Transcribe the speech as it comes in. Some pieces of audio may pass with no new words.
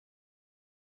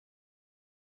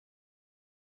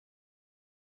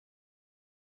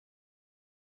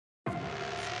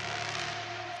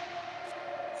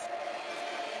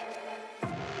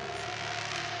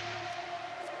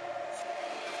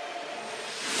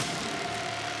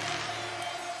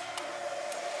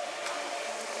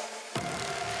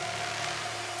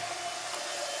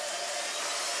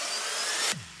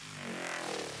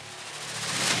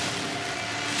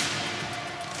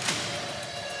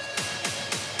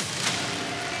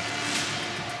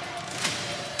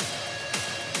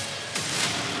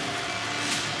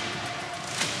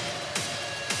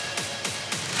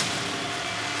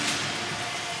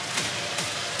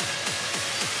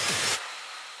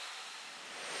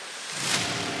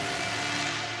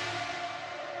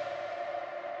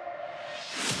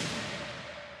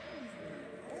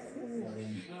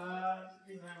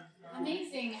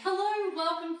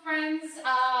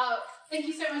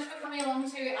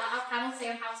panel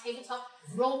today on how tabletop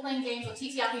role-playing games, or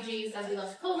TTRPGs as we love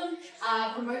to call them,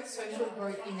 promote social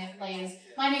growth in their players.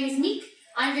 My name is Meek.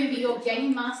 I'm going to be your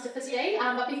game master for today,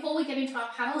 but before we get into our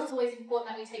panel, it's always important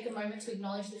that we take a moment to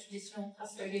acknowledge the traditional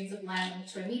custodians of land on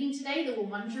which we're meeting today, the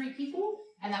Wurundjeri people,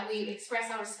 and that we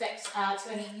express our respect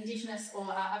to any Indigenous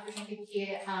or Aboriginal people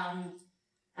here,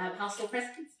 past or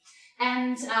present.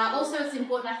 And also it's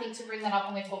important, I think, to bring that up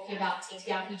when we're talking about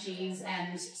TTRPGs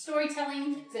and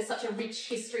storytelling. There's such a rich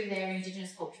history there in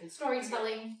Indigenous culture and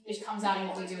storytelling, which comes out in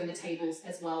what we do in the tables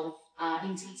as well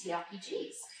in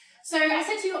TTRPGs. So I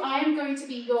said to you, I am going to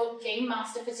be your game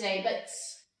master for today, but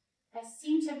I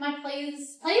seem to have my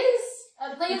players here.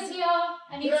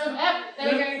 I need some,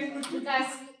 there we go,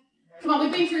 guys. Come on,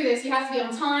 we've been through this. You have to be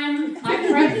on time. I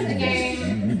prepped the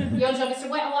game. Your job is to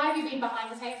wait. Why have you been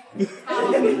behind the table?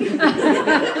 How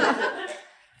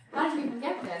did you even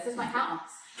get this? This is my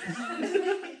house.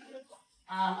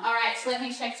 All right, so let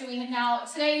me check. Do we now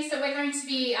today? So we're going to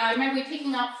be. Remember, we're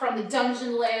picking up from the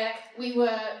dungeon lair. We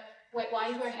were. Wait, why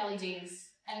are you wearing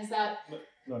LEDs? And is that?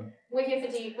 No. We're here for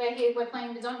D. We're here. We're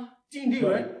playing the dungeon. D&D,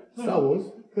 right? Star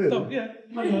Wars. Clearly. Oh, yeah.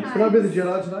 Can I be the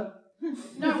Jedi today?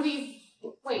 No,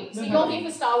 Wait, so you're here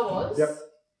for Star Wars? Yep.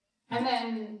 And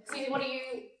then, Susie,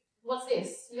 what's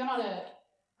this? You're not a...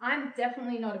 I'm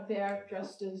definitely not a bear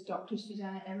dressed as Dr.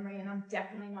 Susanna Emery, and I'm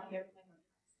definitely not here for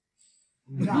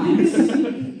my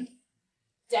Right.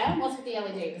 Dan, what's with the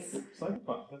LEDs?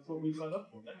 Cyberpunk, that's what we signed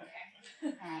up for.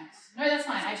 Okay. Alright. No, that's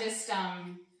fine. I just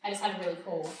had a really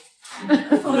cool.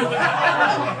 It's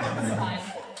fine.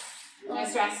 No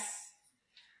stress.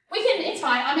 It's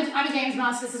fine. I'm a games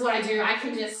master. This is what I do. I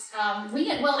can just wing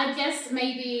it. Well, I guess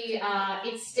maybe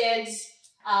instead,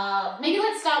 maybe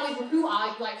let's start with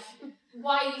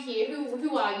why are you here?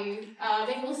 Who are you?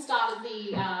 Maybe we'll start at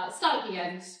the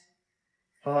end.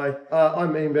 Hi,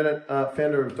 I'm Ian Bennett,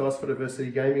 founder of Dice for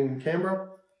Diversity Gaming in Canberra.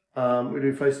 We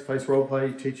do face-to-face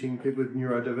roleplay, teaching people with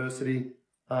neurodiversity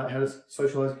how to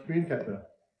socialise and communicate better.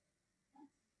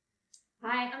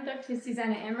 Hi, I'm Dr.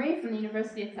 Susanna Emery from the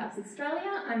University of South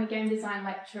Australia. I'm a game design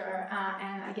lecturer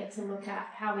and I get to look at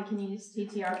how we can use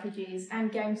TTRPGs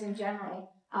and games in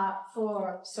general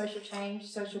for social change,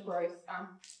 social growth.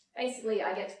 Basically,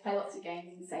 I get to play lots of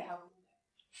games and say how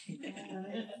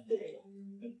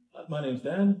My name's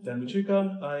Dan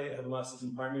Machuca. I have a master's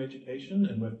in primary education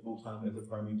and work full-time as a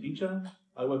primary teacher.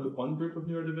 I work with one group of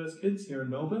neurodiverse kids here in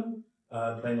Melbourne,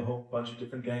 playing a whole bunch of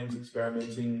different games,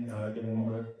 experimenting,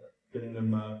 getting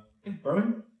them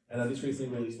growing. And I just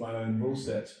recently released my own rule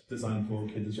set designed for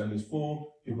kids as young as 4,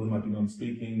 people who might be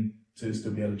non-speaking, to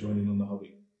still be able to join in on the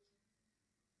hobby.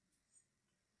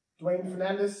 Dwayne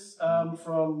Fernandez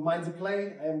from Minds of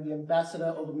Play. I am the ambassador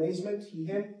of Amazement, he,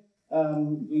 him.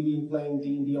 We've been playing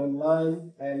D&D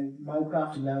online and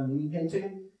Minecraft and now mini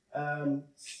painting.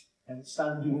 And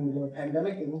started doing the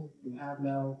pandemic, and we have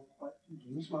now quite a few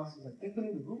games masters, I think, in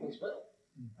the room as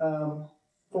well.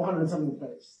 400 something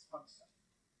players. Fun stuff.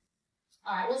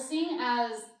 Alright, well, seeing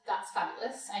as that's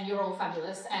fabulous, and you're all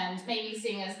fabulous, and maybe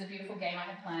seeing as the beautiful game I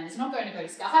have planned is not going to go to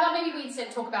scale, how about maybe we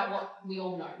instead talk about what we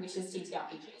all know, which is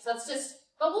TTRPGs. That's just,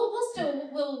 but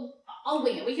I'll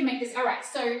wing it. We can make this. Alright,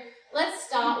 so let's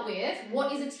start with,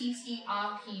 what is a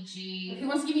TTRPG? Who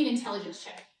wants to give me an intelligence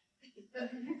check?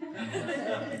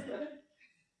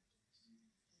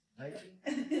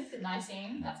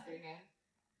 19? That's pretty good.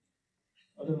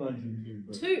 I don't know 19 too,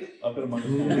 but 2. I've got a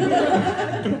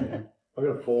 -4. I've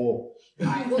got a 4.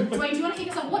 Alright, well, Dwayne, do you want to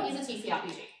kick us off? What is a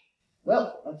TTRPG? Well,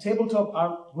 a tabletop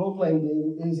role-playing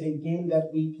game is a game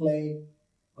that we play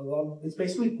along. It's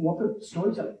basically cooperative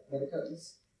storytelling that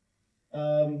occurs.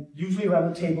 Usually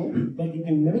around the table, but you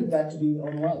can mimic that to be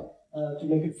online to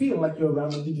make it feel like you're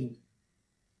around the table.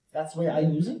 That's the way I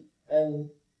use it. And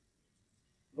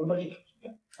what about you?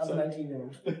 I'm a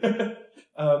 19-year-old.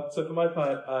 So for my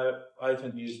part, I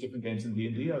tend to use different games in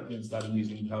D&D. I've been starting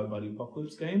using Powered by the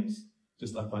Apocalypse games.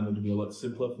 I find them to be a lot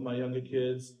simpler for my younger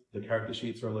kids. The character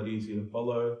sheets are a lot easier to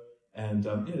follow. And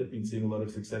they've been seeing a lot of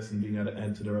success in being able to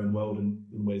add to their own world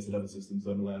in ways that other systems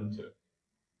don't allow them to.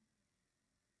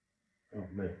 Oh,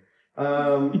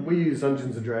 man. We use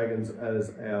Dungeons & Dragons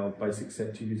as our basic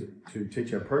set to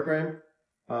teach our program.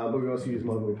 But we also use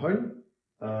My Little Pony.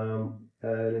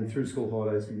 And then through school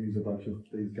holidays, we use a bunch of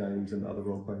these games and other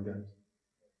role-playing games.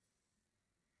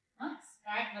 Nice.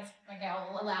 Alright,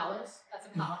 I'll allow it. That's a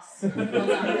pass. Well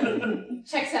done.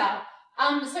 Checks out.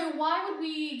 So why would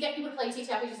we get people to play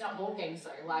TTRPGs, not board games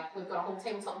though? Like, we've got a whole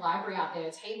tabletop library out there,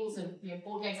 tables of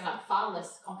board games that have far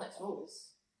less complex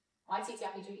rules. Why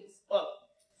TTRPGs? Well,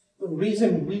 the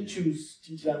reason we choose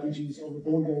TTRPGs over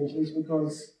board games is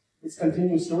because it's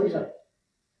continuous storytelling.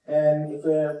 And if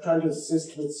we're trying to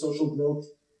assist with social growth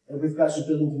and with regards to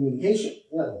building communication,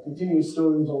 continuous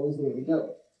story is always the way to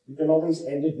go. You can always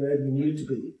end it where you need it to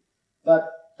be,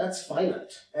 but that's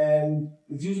finite. And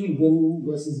it's usually win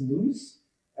versus lose,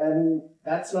 and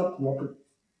that's not cooperative.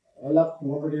 I love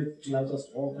cooperative, which allows us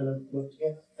to all kind of work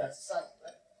together. That's the side,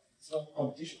 right? It's not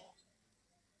competition.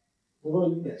 What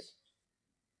about you guys?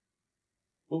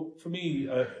 Well, for me,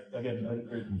 again, I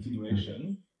agree with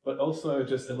continuation, but also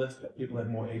just it lets people have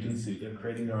more agency in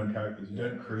creating their own characters. You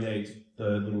don't create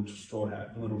the little straw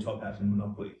hat, the little top hat in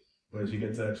Monopoly, whereas you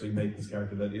get to actually make this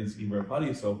character that is either a part of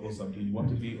yourself or something you want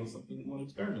to be or something you want to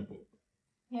experiment with.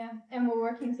 Yeah, and we're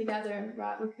working together,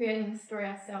 right? We're creating the story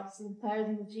ourselves, so the players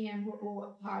and the GM were all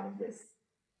a part of this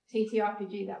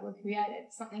TTRPG that we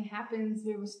created. Something happens,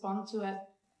 we respond to it,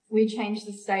 we change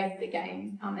the state of the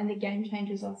game, and the game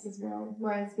changes us as well.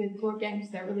 Whereas with board games,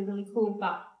 they're really, really cool,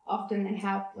 but often they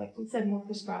have, like we said, more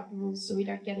prescribed rules, so we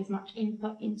don't get as much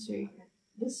input into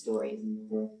the stories and the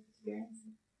work experience.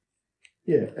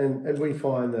 Yeah, and we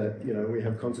find that, we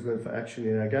have consequence for action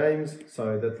in our games,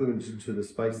 so that's limited to the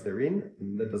space they're in,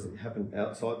 and that doesn't happen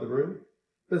outside the room.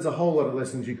 There's a whole lot of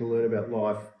lessons you can learn about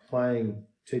life playing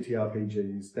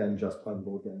TTRPGs than just playing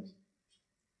board games.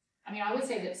 I mean, I would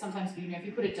say that sometimes, if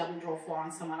you put a double draw 4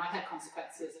 on someone, I've had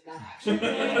consequences of that action.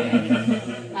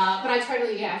 But I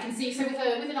totally, I can see. So with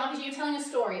an RPG, you're telling a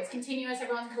story. It's continuous.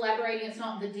 Everyone's collaborating. It's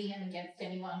not the DM against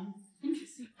anyone.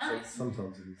 Interesting. Nice.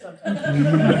 Sometimes it is.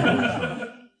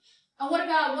 And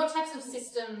what types of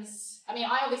systems? I mean,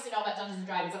 I obviously know about Dungeons and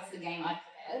Dragons. That's the game I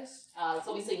prepared. It's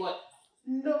obviously what.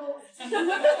 No.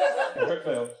 Quick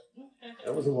fail.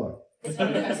 That was a one. It's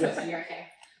not the first person. You're okay.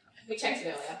 We checked it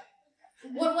earlier.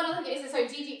 What other is there? So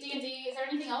D&D, is there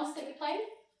anything else that you play?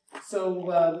 So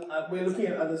we're looking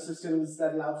at other systems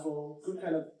that allow for good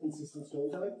kind of consistent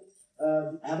storytelling.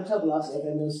 Avatar: The Last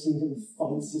Airbender seems like a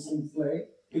fun system to play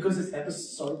because it's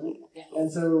episodic,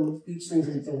 and so each thing's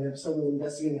in its own episode. We're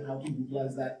investigating how to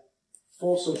utilize that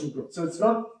for social growth. So it's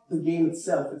not the game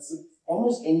itself; it's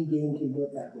almost any game can work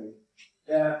that way.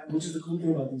 Which is the cool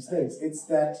thing about these things. It's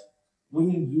that when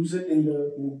you use it in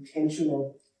the intention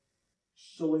of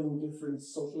showing different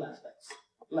social aspects,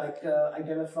 like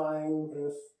identifying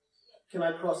if can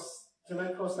I cross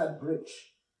that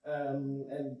bridge,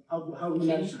 and how do we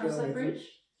manage to cross that bridge?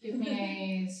 Give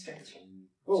me a strength.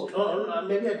 Oh,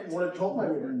 maybe I want to talk my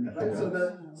way, right? So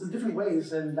there's different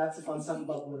ways, and that's the fun stuff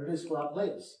about what it is for our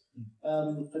players.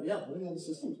 But yeah, what are the other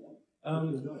systems?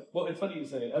 Well, it's funny you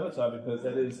say Avatar because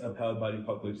that is a powered by the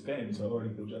Apocalypse game, so I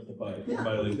already feel justified in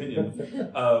my own opinion.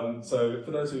 So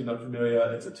for those of you not familiar,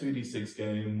 it's a 2d6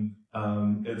 game.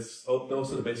 It's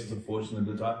also the basis of Fortune in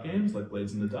the Dark games, like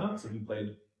Blades in the Dark. So if you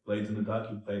played Blades in the Dark,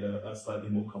 you played a slightly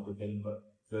more complicated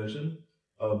version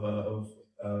of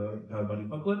powered by the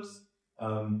Apocalypse.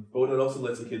 But what it also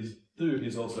lets the kids do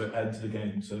is also add to the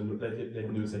game. So what they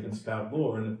can do is they can spout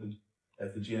lore, and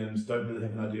if the GMs don't really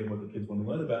have an idea of what the kids want to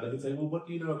learn about, they can say, well, what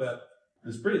do you know about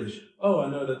this bridge? Oh,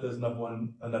 I know that there's another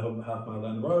half mile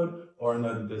down the road, or I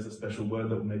know that there's a special word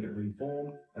that will make it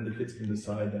reform, and the kids can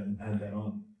decide that and add that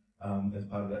on as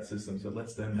part of that system. So it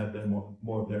lets them have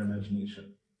more of their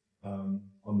imagination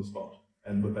on the spot,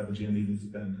 and without the GM needing to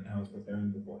spend hours preparing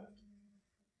beforehand.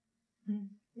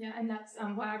 Yeah, and that's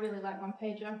why I really like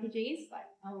one-page RPGs, like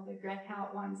all the Greg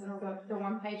Howard ones and all the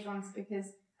one-page ones, because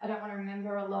I don't want to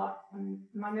remember a lot, and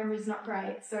my memory's not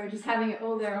great. So just having it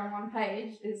all there on one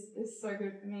page is so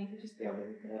good for me to just be able to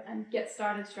look at it and get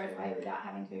started straight away without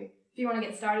having to. If you want to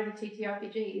get started with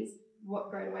TTRPGs, what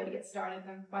greater way to get started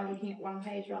than by looking at one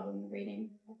page rather than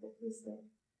reading a book listed.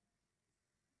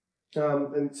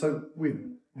 And so with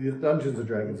the Dungeons and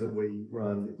Dragons that we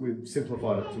run, we've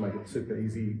simplified it to make it super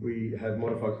easy. We have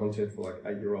modified content for like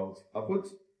 8-year-olds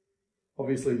upwards.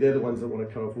 Obviously, they're the ones that want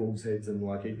to cut off wolves' heads and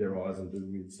like eat their eyes and do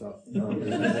weird stuff.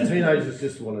 The teenagers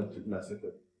just want to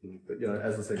massacre, but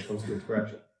as I said, consequence for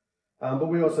action. But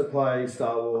we also play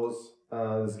Star Wars.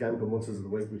 There's a game called Monsters of the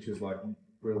Week, which is like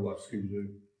real life Scooby-Doo,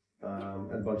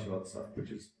 and a bunch of other stuff. Which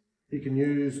is you can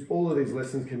use all of these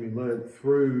lessons can be learned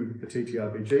through the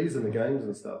TTRPGs and the games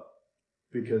and stuff,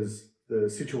 because the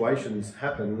situations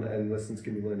happen and lessons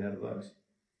can be learned out of those.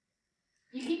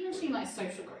 You keep mentioning like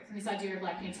social growth and this idea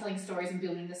of telling stories and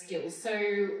building the skills. So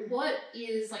what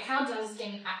is how does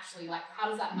gaming actually how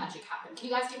does that magic happen? Can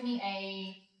you guys give me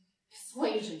a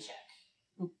persuasion check?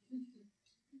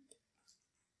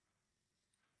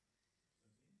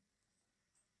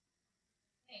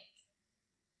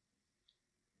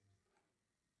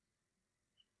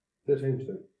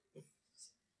 13%.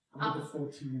 I'm at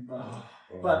 14,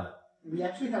 but We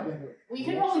actually have like We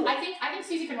can roll. I think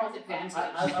Susie can roll with advantage.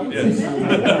 I would Yes. say so.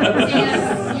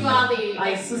 Yes, you are the. I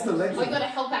assist the lecturer. Oh, you got a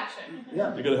help action.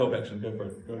 Yeah. You got a help action. Go for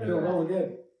it. Go ahead. So roll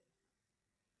again.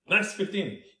 Nice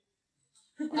 15.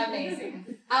 Amazing.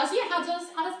 So yeah, how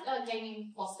does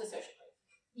gaming foster social growth?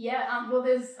 Yeah, well,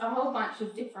 there's a whole bunch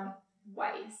of different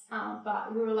ways,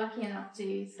 but we were lucky enough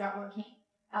to start working,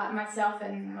 myself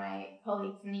and my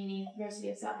colleague from the University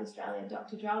of South Australia,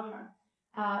 Dr. Jalmer,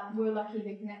 we were lucky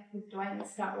to connect with Dwayne and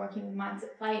start working with Minds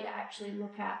at Play to actually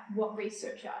look at what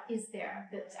research is there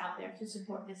that's out there to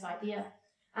support this idea.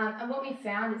 And what we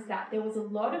found is that there was a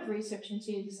lot of research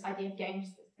into this idea of games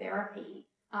for therapy,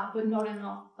 but not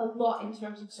a lot in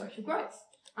terms of social growth.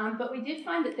 But we did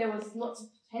find that there was lots of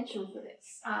potential for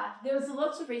this. There was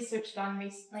lots of research done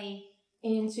recently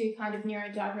into kind of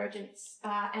neurodivergence,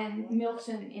 and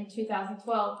Milton in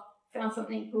 2012 found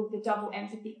something called the double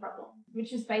empathy problem,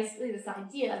 which is basically this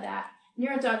idea that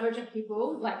neurodivergent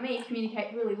people, like me,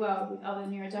 communicate really well with other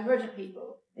neurodivergent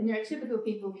people, and neurotypical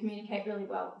people communicate really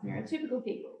well with neurotypical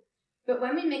people. But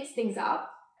when we mix things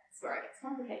up, that's where it gets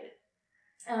complicated.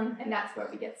 And that's where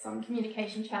we get some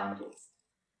communication challenges.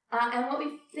 And what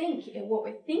we're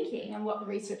thinking, and what the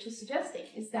research is suggesting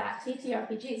is that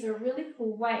TTRPGs are a really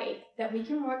cool way that we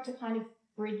can work to kind of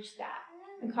bridge that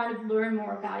and kind of learn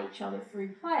more about each other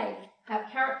through play,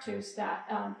 have characters that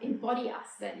embody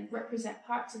us and represent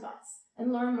parts of us,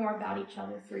 and learn more about each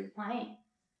other through playing.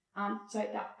 So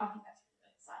that, I think that's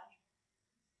really exciting.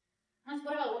 And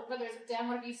what about, Dan,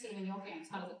 what have you seen in your games?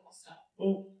 How does it foster?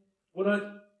 Well,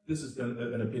 this is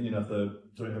an opinion after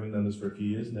having done this for a few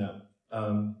years now.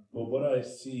 But what I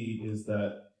see is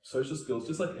that social skills,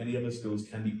 just like any other skills,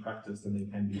 can be practiced and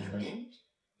they can be trained.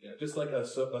 Yeah, just like a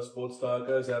sports star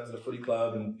goes out to the footy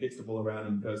club and kicks the ball around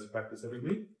and goes to practice every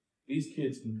week, these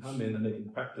kids can come in and they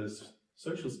can practice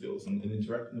social skills and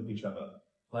interacting with each other,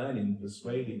 planning,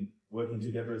 persuading, working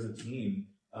together as a team,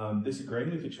 disagreeing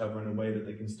with each other in a way that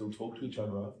they can still talk to each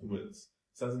other afterwards.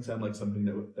 It doesn't sound like something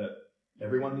that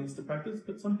everyone needs to practice,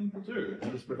 but some people do.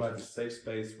 And this provides a safe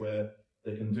space where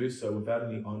they can do so without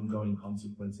any ongoing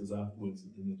consequences afterwards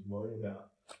that they need to worry about.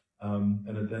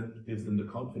 And it then gives them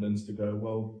the confidence to go,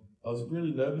 well, I was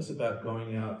really nervous about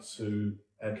going out to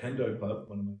a kendo club.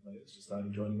 One of my players just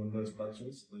started joining one of those clubs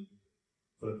recently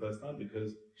for the first time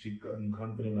because she'd gotten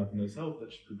confident enough in herself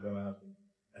that she could go out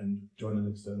and join an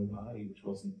external party, which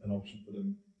wasn't an option for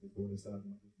them before they started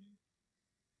with me.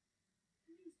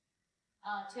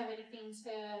 Do you have anything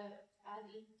to add?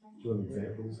 Do you want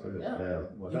examples? I've got Yeah.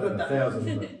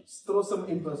 1,000, but Throw some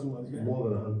in-person ones. Yeah. more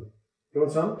than 100. You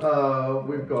want some?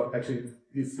 We've got actually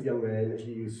this young man.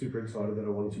 He was super excited that I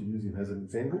wanted to use him as an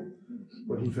example.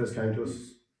 When he first came to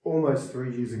us almost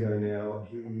 3 years ago now,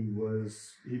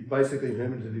 he basically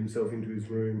hermited himself into his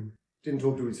room, didn't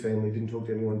talk to his family, didn't talk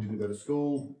to anyone, didn't go to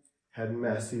school, had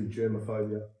massive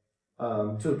germophobia.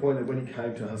 To the point that when he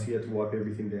came to us, he had to wipe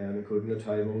everything down, including the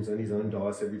tables and his own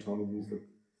dice every time he used them.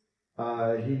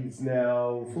 He's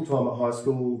now full-time at high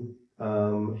school.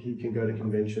 He can go to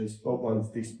conventions,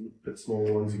 ones this but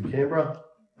smaller ones in Canberra,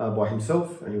 by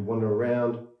himself, and he'll wander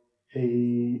around.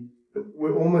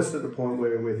 We're almost at the point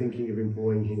where we're thinking of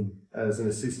employing him as an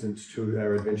assistant to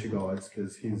our adventure guides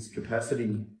because his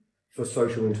capacity for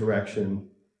social interaction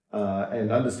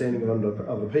and understanding of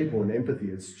other people and empathy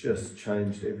has just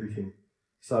changed everything.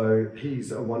 So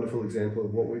he's a wonderful example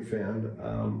of what we found.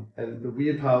 And the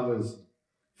weird part was,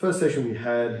 first session we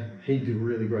had, he did a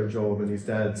really great job and his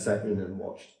dad sat in and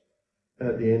watched. And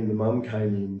at the end, the mum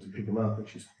came in to pick him up and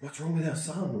she's, "What's wrong with our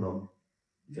son?" And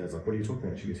Dad's like, "What are you talking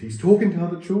about?" She goes, "He's talking to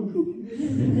other children."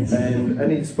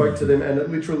 and he spoke to them and it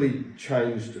literally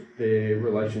changed their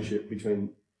relationship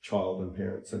between child and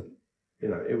parents. And, you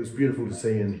know, it was beautiful to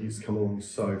see and he's come along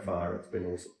so far. It's been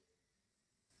awesome.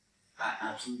 I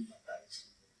absolutely love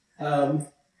that.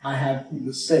 I have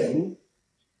the same,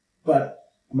 but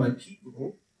my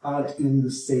people aren't in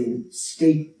the same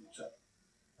state.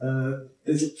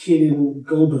 There's a kid in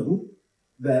Goulburn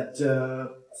that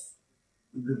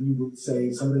you would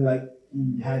say something like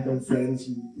he had no friends,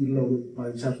 he alone by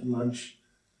himself at lunch,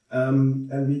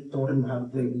 and we taught him how to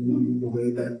play D&D in the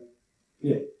way that,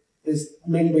 there's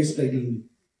many ways to play D&D.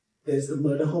 There's the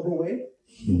murder hobo way,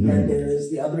 and there's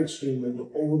the other extreme where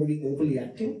you're overly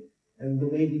acting, and the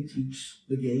way we teach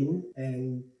the game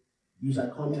and use our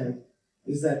content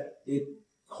is that it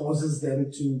causes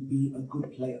them to be a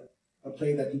good player. A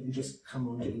player that you can just come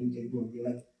onto any table and be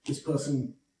like, this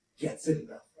person gets it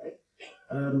enough, right?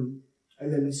 And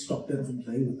then we stop them from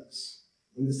playing with us.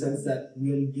 In the sense that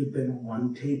we only give them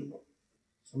one table.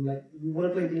 So I'm like, you want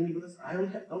to play D&D with us? I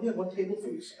only have one table for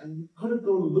you. And you've got to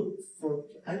go look for,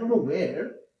 I don't know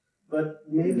where, but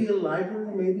maybe a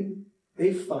library, maybe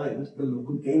they find the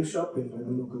local game shop, they find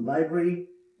the local library.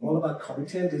 All of our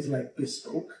content is like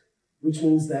bespoke, which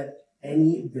means that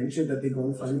any adventure that they go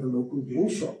and find in the local game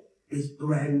shop is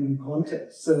brand new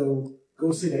content. So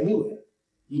go sit anywhere.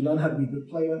 You learn how to be a good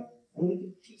player, and you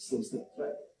can teach those things,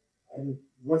 right? And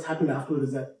what's happened afterward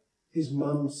is that his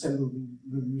mom sent a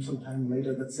review sometime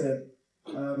later that said,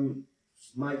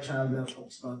 my child now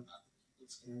talks about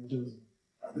its characters,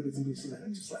 other bits and pieces, and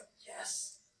I'm just like,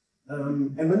 yes.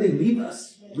 And when they leave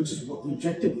us, which is what the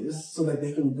objective is, so that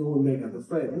they can go and make other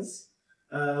friends,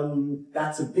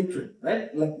 that's a victory,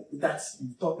 right? Like, that's,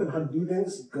 taught them how to do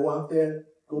things, go out there,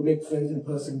 go make friends in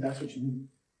person, that's what you need.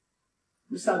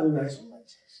 We start with a nice one like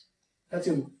this. That's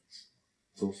it.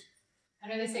 It's awesome. I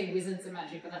know they say wizards are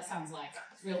magic, but that sounds like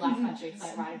real life magic,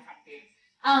 like right in front of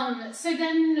you. So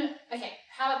then, okay,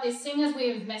 how about this? Seeing as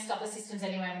we've messed up the systems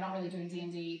anyway, we're not really doing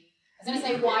D&D. I was going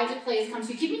to say, why do players come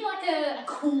to you? Give me like a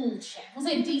cool check. We'll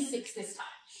say D6 this time.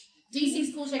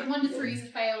 D6 cool check. 1 to 3 is a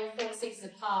fail, 4 to 6 is a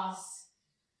pass.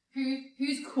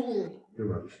 Who's cool? You're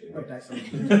rubbish. My dice are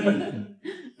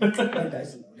my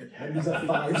dice are these are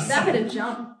 5s. That had a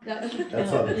jump. That's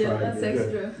yeah, that's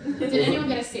extra. Did anyone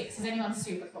get a 6? Is anyone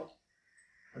super cool?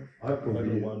 I pulled I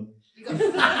got you. 1. You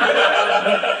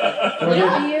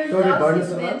got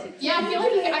bonus on that? Yeah, I feel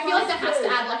like that has to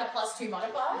add like a +2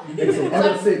 modifier. Excellent. I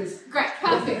got 6. Great,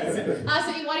 perfect.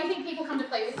 So why do you think people come to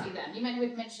play with you then?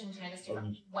 We've mentioned, there's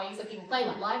different ways that people play,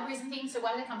 like libraries and things, so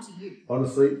why do they come to you?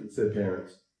 Honestly, it's their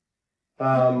parents.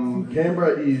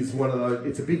 Canberra is one of those,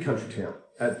 it's a big country town,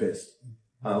 at best,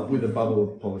 with a bubble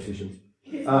of politicians.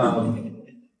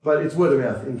 But it's word of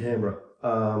mouth in Canberra.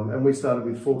 And we started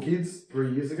with 4 kids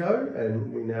 3 years ago,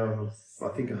 and we now have, I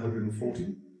think,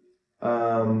 140.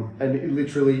 And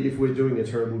literally, if we're doing a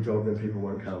terrible job, then people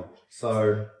won't come.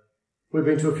 So we've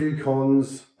been to a few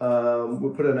cons. We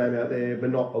put our name out there,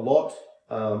 but not a lot.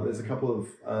 There's a couple of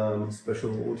special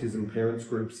autism parents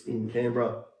groups in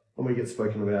Canberra, and we get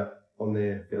spoken about on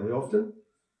there fairly often.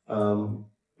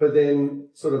 But then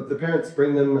sort of the parents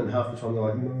bring them, and half the time they're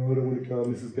like, no, I don't want to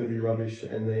come, this is going to be rubbish.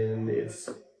 And then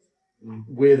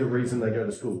we're the reason they go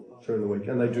to school during the week,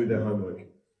 and they do their homework,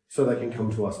 so they can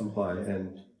come to us and play.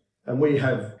 And we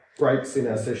have breaks in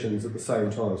our sessions at the same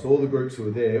time. So all the groups who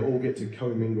are there all get to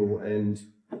commingle and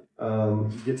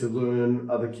get to learn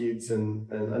other kids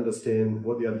and understand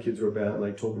what the other kids are about, and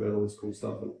they talk about all this cool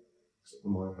stuff. And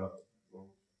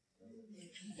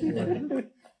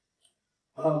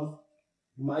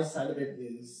my side of it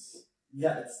is,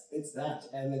 it's that,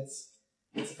 and it's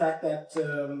the fact that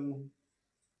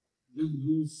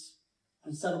we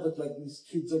started with like these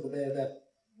kids over there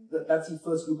that's the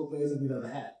first group of players that we've ever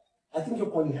had. I think your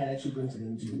point you had actually brings it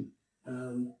into,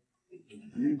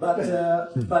 but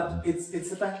it's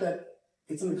the fact that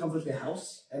it's in the comfort of their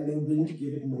house and they're willing to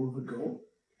give it more of a go.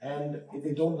 And if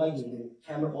they don't like it, then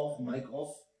camera off, mic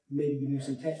off, maybe give you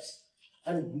some text.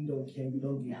 And we don't care, we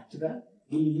don't react to that.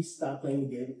 We really start playing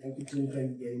the game and continue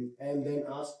playing the game, and then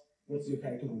ask, what's your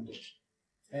character going to do?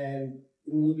 And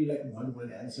it will be like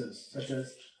one-word answers, such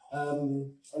as,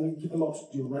 and you give them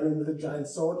options. You're running with a giant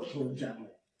sword or a javelin.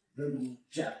 Then you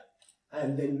jab.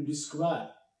 And then you describe,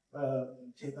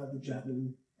 take out the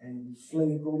javelin and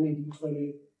fling it, roll maybe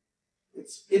 20.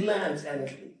 It lands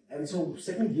adequately. And so,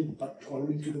 secondly, give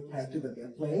autonomy to the character that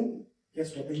they're playing.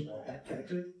 Guess what? They want that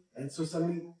character. And so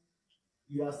suddenly,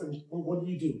 you ask them, well, what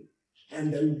do you do?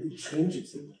 And then it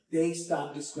changes. They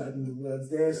start describing the words.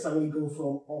 They suddenly go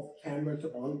from off camera to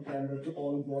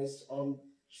on voice to on.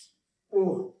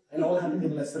 Oh, and all happened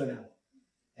in less than an hour.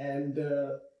 And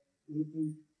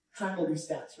you track all these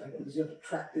stats, right? Because you have to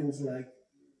track things like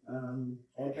on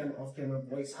camera, off camera,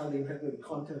 voice, how they interact with the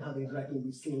content, how they interact with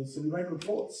these things. So we write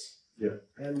reports. Yeah.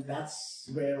 And that's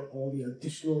where all the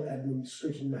additional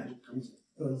administration magic comes in.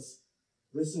 Because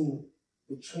we're seeing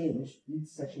the change each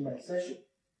session by session.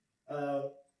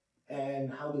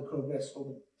 And how they progress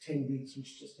over 10 weeks,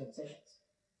 which is just 10 sessions.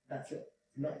 That's it.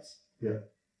 Nice. Yeah.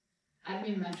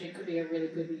 Admin magic could be a really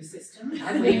good new system.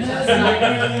 Admin just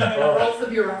like roll for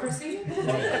bureaucracy.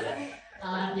 Yeah.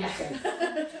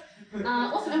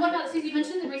 Awesome. And what about, Susie, you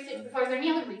mentioned the research before. Is there any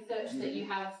other research that you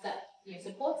have that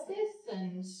supports this?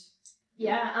 And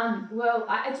well,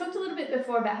 I talked a little bit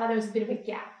before about how there was a bit of a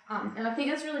gap. And I think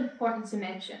that's really important to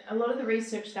mention. A lot of the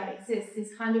research that exists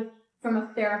is kind of from a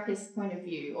therapist's point of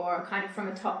view, or kind of from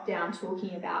a top-down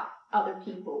talking about other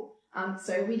people.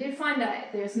 So we did find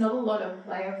that there's not a lot of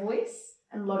player voice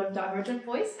and a lot of divergent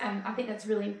voice, and I think that's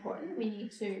really important. We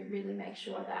need to really make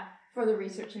sure that further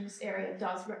research in this area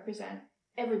does represent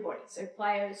everybody. So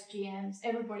players, GMs,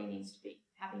 everybody needs to be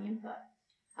having input.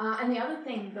 And the other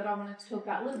thing that I wanted to talk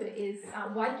about a little bit is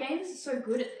why games are so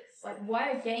good at this. Like,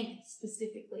 why are games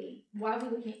specifically? Why are we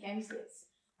looking at games this?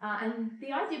 And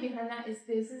the idea behind that is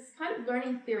there's this kind of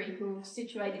learning theory called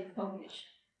situated cognition.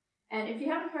 And if you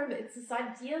haven't heard of it, it's this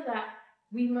idea that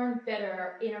we learn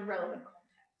better in a relevant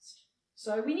context.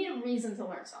 So we need a reason to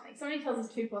learn something. Somebody tells us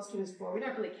 2 + 2 is 4. We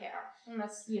don't really care.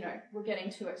 Unless, we're getting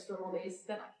 2 extra rollies,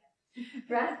 then I care.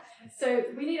 Right? So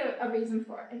we need a reason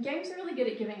for it. And games are really good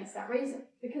at giving us that reason.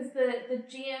 Because the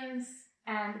GMs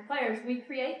and the players, we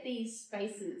create these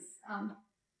spaces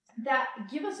that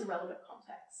give us a relevant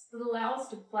context, that allow us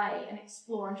to play and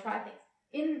explore and try things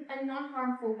in a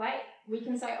non-harmful way. We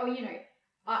can say, I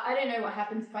don't know what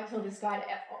happens if I tell this guy to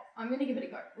F off. I'm going to give it a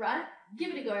go, right?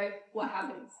 Give it a go, what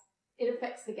happens? It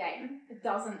affects the game. It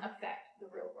doesn't affect the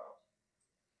real world.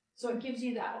 So it gives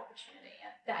you that opportunity.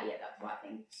 And that's why I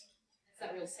think it's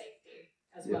that real safety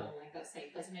as well, like that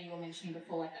safe place. I know you were mentioning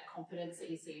before, like that confidence that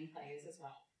you see in players as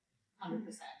well. 100%.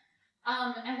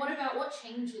 And what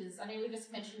changes? I know we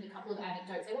just mentioned a couple of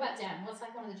anecdotes. Like, what about Dan? What's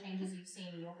like one of the changes you've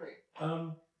seen in your group?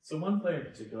 So one player in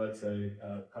particular, I'd say,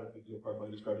 kind of your profile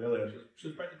you described earlier, she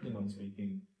was practically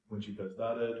non-speaking when she first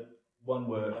started. One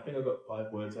word, I think I got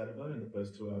 5 words out of her in the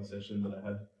first 2-hour session that I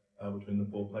had between the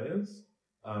 4 players.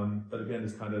 But again,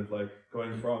 it's kind of like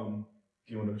going from,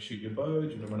 do you want to shoot your bow, do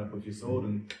you want to run up with your sword,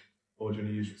 or do you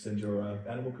want to send your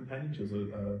animal companion, she was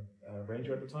a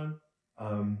ranger at the time,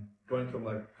 going from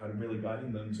like kind of really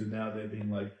guiding them to now they're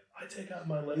being like, I take out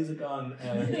my laser gun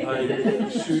and I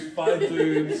shoot 5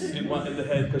 dudes in the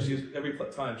head because every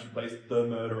time she plays the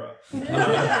murderer. She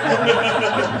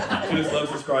just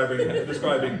loves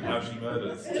describing how she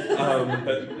murders.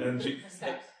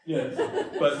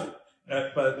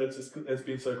 But it's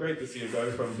been so great to see her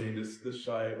go from being this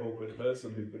shy, awkward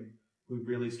person who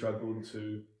really struggled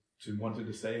to wanting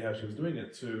to say how she was doing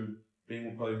it to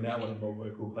being probably now one of the more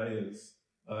vocal players.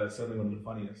 Certainly one of the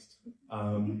funniest.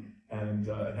 And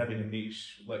having a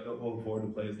niche, like all the 4 of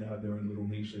the players now have their own little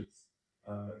niches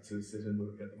to sit and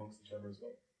look at amongst each other as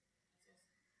well.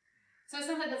 So it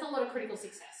sounds like there's a lot of critical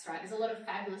success, right? There's a lot of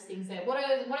fabulous things there. What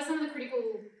are some of the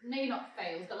critical, maybe not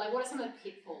fails, but like what are some of the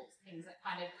pitfalls, things that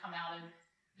kind of come out of,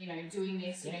 doing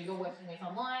this, you're working with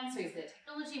online, so is there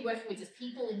technology, working with just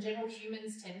people in general,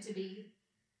 humans tend to be,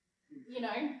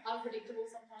 unpredictable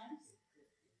sometimes?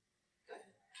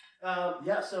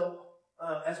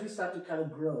 As we start to kind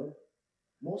of grow,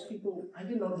 most people, I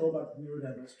did not know about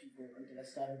neurodiverse people until I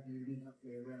started reading up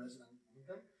there and realized I'm one of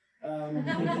them.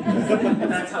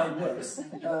 That's how it works.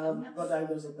 Got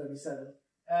diagnosed at 37.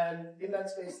 And in that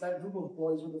space, that group of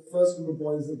boys were the first group of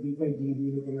boys that we played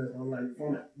D&D in an online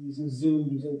format, using Zoom,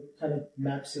 using kind of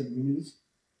maps and minis.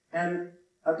 And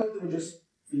I thought they were just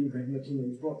being regular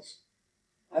teenage boys.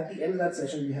 At the end of that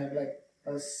session, we had like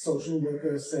a social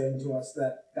worker saying to us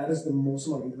that is the most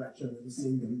amount of interaction I've ever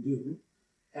seen them do.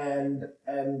 And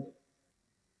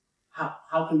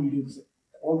how can we do this?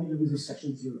 All we do is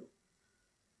session 0.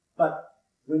 But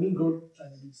when you go to try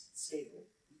to scale,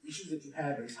 the issues that you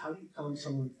have is how do you count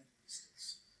someone at a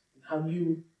distance? And how do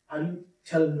you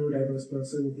tell a neurodiverse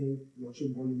person, hey, what's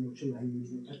your volume, what's your language,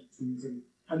 what type of foods, and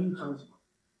how do you count someone?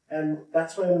 And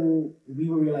that's when we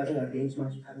were realizing our games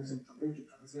masters were having some trouble to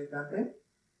translate that thing.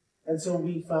 And so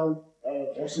we found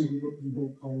an awesome group of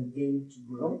people called Game to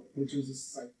Grow, which is a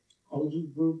psychology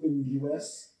group in the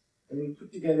US. And we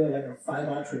put together like a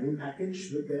 5-hour training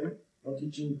package with them on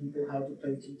teaching people how to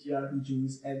play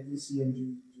TTRPGs and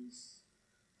ECMG, which is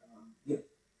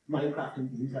Minecraft and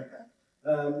things like that,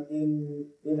 in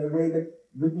a way that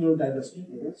with neurodiverse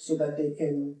people, so that they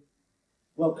can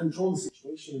control the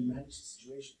situation and manage the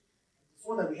situation.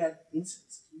 Before that, we had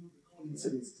incidents. We would call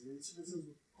incidences. And incidences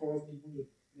would cause people to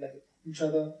each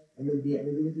other and then be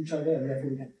angry with each other, and therefore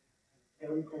we had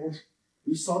error calls.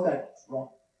 We saw that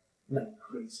drop like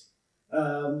crazy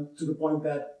to the point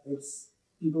that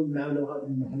people now know how to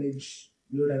manage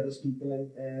neurodiverse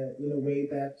people in a way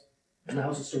that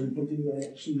allows the story to continue and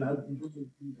actually allow people to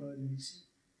be heard and received.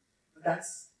 But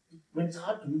when it's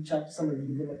hard to reach out to somebody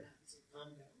and give them a say, calm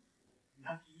down, you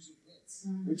have to use your words,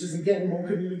 which is again more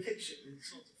communication and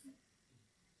sort of thing.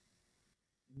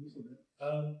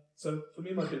 So for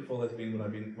me, my pitfall has been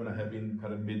when I have been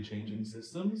kind of mid-changing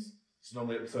systems. So I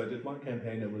did one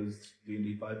campaign that was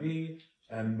D&D 5e,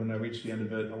 and when I reached the end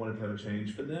of it, I wanted to have a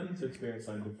change for them to experience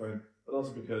something different, but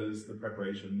also because the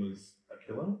preparation was a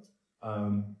killer.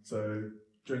 So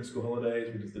during school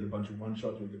holidays, we just did a bunch of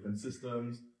one-shots with different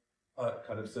systems,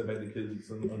 kind of surveyed the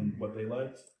kids on what they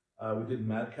liked. We did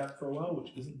Madcap for a while,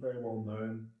 which isn't very well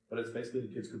known, but it's basically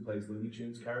the kids could play Looney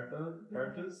Tunes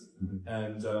characters,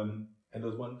 and there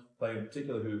was one player in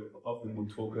particular who often would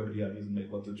talk over the others and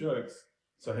make lots of jokes.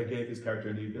 So I gave his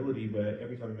character the ability where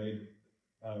every time he made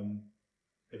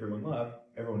everyone laugh,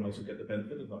 everyone else would get the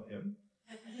benefit and not him.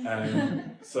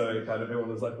 And so kind of everyone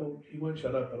was like, well, he won't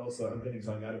shut up, but also I'm getting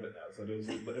something out of it now. So there was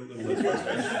a little less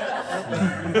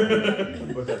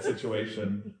frustration with that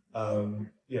situation.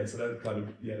 Yeah, so that kind of,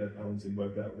 that balancing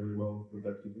worked out really well with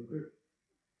that particular group.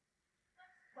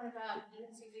 What about you,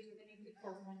 Susie, with any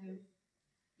pitfalls on you?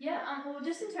 Yeah, well,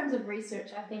 just in terms of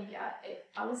research, I think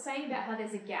I was saying about how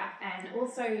there's a gap, and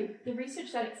also the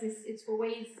research that exists, it's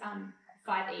always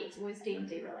 5e, it's always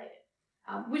D&D related,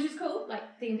 which is cool.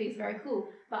 Like D&D is very cool,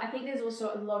 but I think there's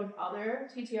also a lot of other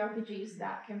TTRPGs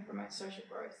that can promote social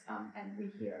growth, and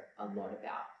we hear a lot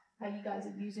about how you guys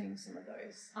are using some of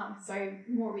those. So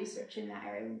more research in that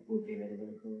area would be really,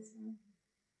 really cool as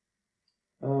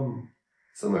well.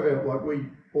 Some of our,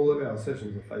 all of our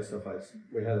sessions are face to face.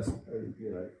 We had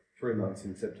 3 months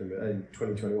in September in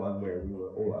 2021 where we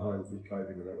were all at home with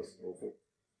COVID, and that was awful.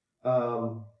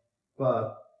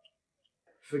 But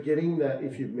forgetting that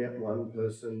if you've met one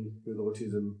person with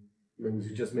autism means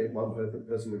you just met one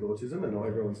person with autism and not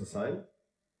everyone's the same.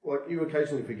 Like, you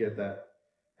occasionally forget that,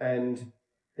 and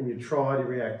you try to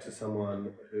react to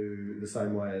someone who the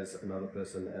same way as another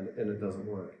person, and it doesn't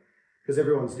work. Because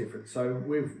everyone's different. So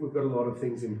we've got a lot of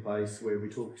things in place where we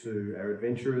talk to our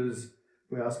adventurers,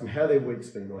 we ask them how their week's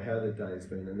been or how their day's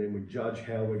been, and then we judge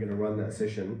how we're going to run that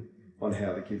session on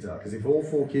how the kids are. Because if all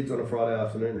 4 kids on a Friday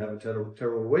afternoon have a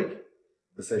terrible week,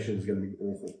 the session is going to be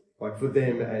awful, like for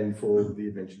them and for the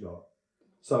adventure guide.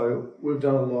 So we've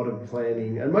done a lot of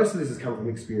planning, and most of this has come from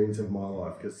experience of my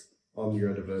life, because I'm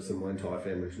neurodiverse and my entire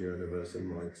family's neurodiverse and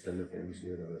my extended family's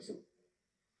neurodiverse.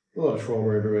 A lot of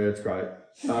trauma everywhere, it's great.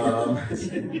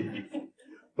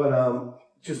 But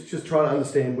just trying to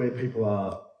understand where people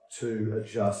are to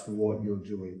adjust what you're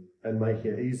doing and make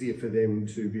it easier for them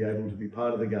to be able to be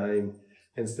part of the game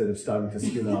instead of starting to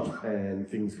spin up and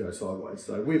things go sideways.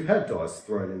 So we've had dice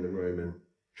thrown in the room and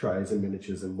trays and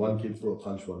miniatures, and one kid threw a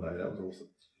punch one day, that was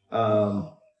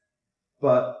awesome.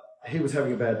 But he was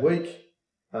having a bad week.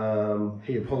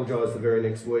 He apologised the very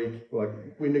next week.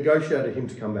 Like, we negotiated him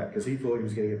to come back because he thought he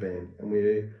was going to get banned, and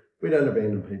we don't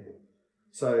abandon people.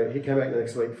 So he came back the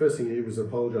next week. First thing he did was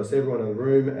apologise to everyone in the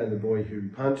room and the boy who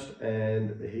punched,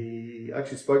 and he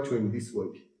actually spoke to him this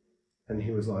week, and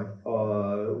he was like,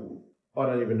 I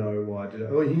don't even know why I did it.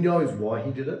 Well, he knows why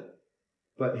he did it,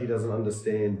 but he doesn't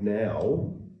understand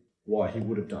now why he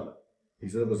would have done it. He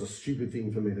said it was a stupid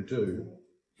thing for me to do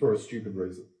for a stupid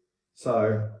reason.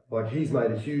 So, he's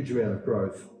made a huge amount of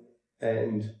growth,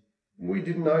 and we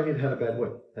didn't know he'd had a bad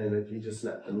week, and he just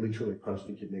snapped and literally punched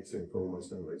the kid next to him for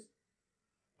almost no reason.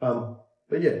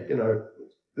 But yeah,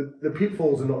 the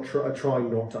pitfalls are trying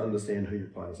not to understand who your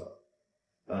players are,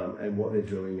 and what they're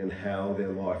doing and how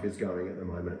their life is going at the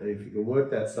moment. And if you can work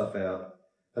that stuff out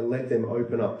and let them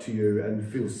open up to you and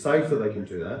feel safe that they can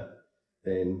do that,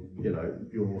 then,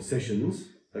 your sessions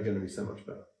are going to be so much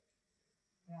better.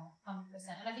 Yeah,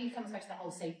 100%. And I think it comes back to the whole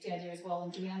safety idea as well.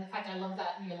 And the fact I love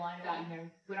that new line about,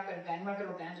 we're not going to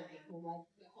abandon people. Like,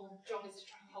 the whole job is to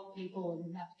try and help people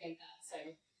and navigate that. So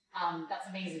that's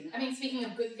amazing. I mean, speaking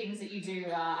of good things that you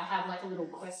do, I have a little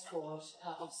quest board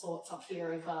of sorts up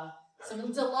here of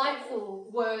some delightful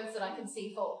words that I can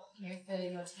see for your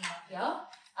team up here.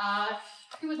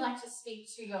 Who would like to speak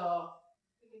to your...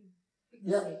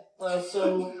 Yeah,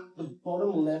 so the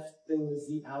bottom left thing is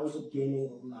the hours of gaming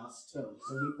of last term.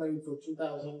 So we played for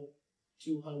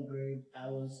 2,200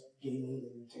 hours of gaming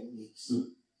in 10 weeks.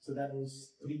 So that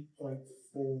was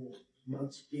 3.4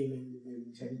 months gaming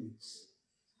in 10 weeks.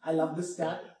 I love this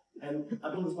stat, and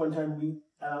up until this point in time, we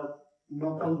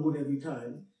knock on wood every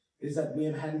time, is that we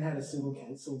hadn't had a single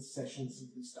cancelled session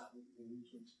since we started in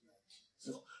 2019.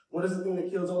 So what is the thing that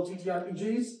kills all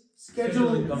TTRPGs?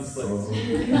 Scheduling conflicts.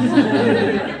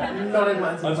 Not in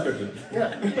mine. Unscripted. Yeah,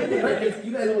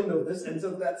 you guys all know this, and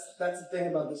so that's the thing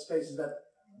about this space, is that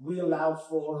we allow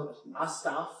for our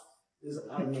staff is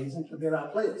amazing, but they're our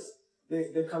players.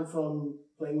 They come from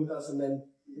playing with us, and then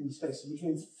in the space, which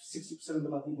means 60% of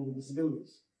them are people with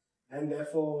disabilities, and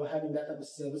therefore having that type of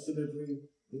service delivery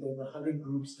with over 100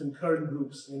 groups, concurrent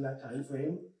groups in that time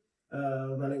frame,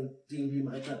 running D&D,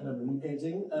 Minecraft, and mini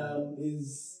painting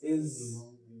is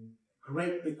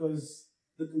great, because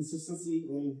the consistency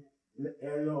in the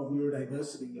area of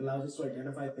neurodiversity allows us to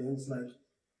identify things like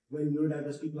when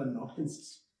neurodiverse people are not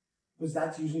consistent, because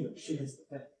that's usually what shit hits the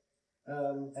fan.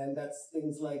 And that's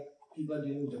things like people are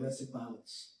dealing with domestic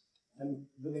violence. And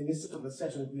when they miss a couple of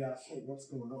sessions, we ask, hey, what's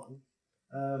going on?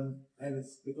 And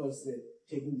it's because they're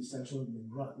taking the essential and they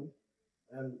run.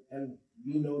 And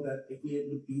we know that if we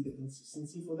able to be the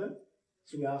consistency for them,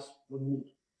 so we ask, what do you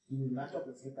need? your laptop,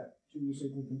 let's get that to you so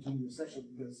you can continue the session,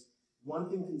 because one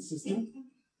thing consistent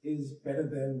is better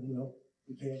than,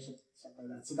 the chaos and stuff like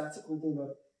that. So that's a cool thing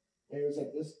about areas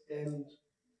like this.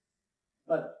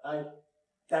 But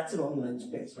that's an online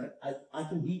space, right? I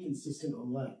can be consistent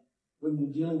online. When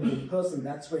you're dealing with in person,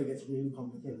 that's where it gets really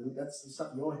complicated. That's the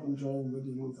stuff you're enjoying, we're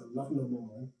dealing with a lot no more,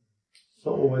 right? It's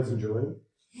not always enjoying.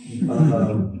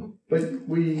 But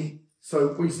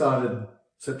we started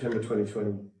September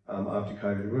 2020 after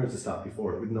COVID. We wanted to start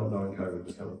before it, with not knowing COVID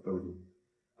was coming.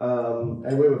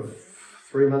 And we were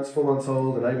 4 months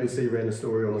old, and ABC ran a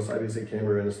story on us, ABC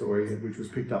Canberra ran a story, which was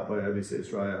picked up by ABC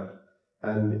Australia.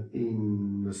 And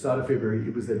in the start of February,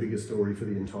 it was their biggest story for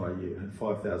the entire year. It had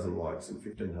 5,000 likes and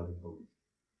 1,500 comments.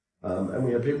 And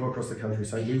we had people across the country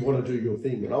saying, we want to do your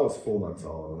thing. And I was 4 months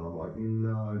old, and I'm like,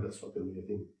 no, that's not going to be a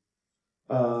thing.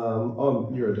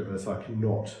 I'm neurodiverse, I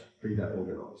cannot be that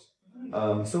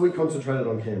organised. So we concentrated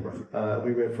on Canberra.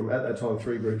 We went from, at that time,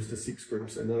 3 groups to 6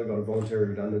 groups, and then I got a voluntary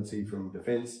redundancy from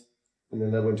Defence. And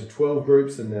then they went to 12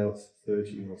 groups, and now it's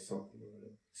 30 or something.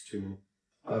 It's too many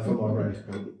for my range of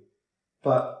people.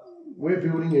 But we're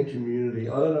building a community.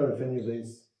 I don't know if any of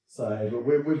these say, but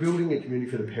we're building a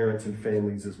community for the parents and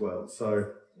families as well.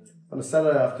 So on a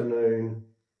Saturday afternoon,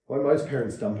 well, most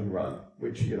parents dump and run,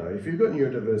 which, if you've got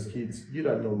neurodiverse kids, you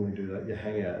don't normally do that. You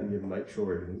hang out and you make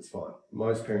sure everything's fine.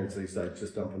 Most parents these days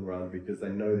just dump and run because they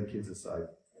know the kids are safe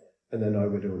and they know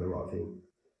we're doing the right thing.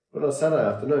 But on a Saturday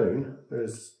afternoon,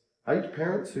 there's 8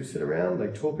 parents who sit around, they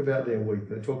talk about their week,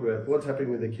 they talk about what's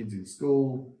happening with their kids in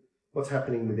school, what's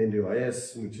happening with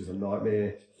NDIS, which is a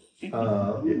nightmare. We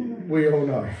all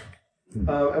know.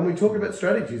 And we talk about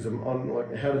strategies on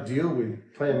like how to deal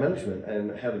with plan management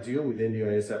and how to deal with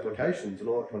NDIS applications and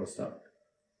all that kind of stuff.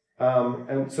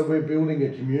 And so we're building a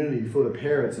community for the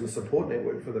parents and a support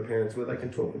network for the parents where they can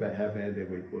talk about how bad their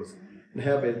week was and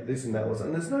how bad this and that was.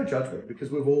 And there's no judgment because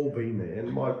we've all been there.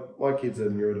 And my kids are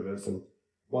neurodiverse and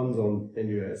one's on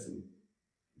NDIS and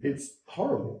it's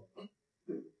horrible.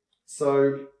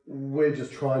 So we're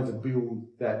just trying to build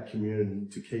that community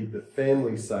to keep the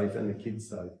family safe and the kids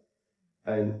safe.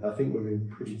 And I think we've been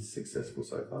pretty successful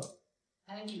so far.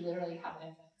 I think you literally have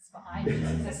evidence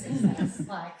behind the success.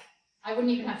 Like, I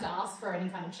wouldn't even have to ask for any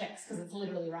kind of checks because it's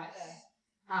literally right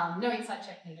there. No insight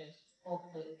check needed. All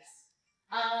completed.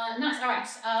 Nice. All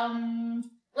right.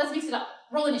 Let's mix it up.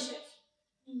 Roll initiative.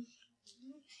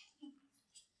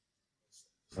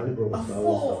 Only brought A Star 4,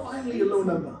 Wars finally a low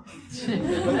number.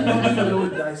 A low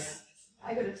dice.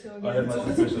 I got a 2 again. I had my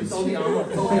suspicions. It's all the armor.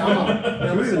 It's all the armor. I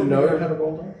don't even know how to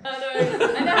roll that.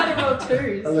 I know how to roll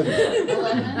 2s.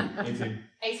 11.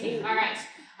 18. All right.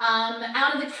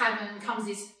 Out of the cavern comes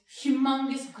this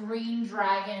humongous green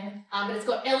dragon, but it's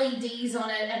got LEDs on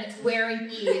it and it's wearing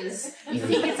ears. You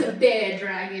think it's a bear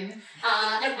dragon.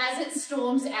 And as it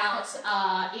storms out,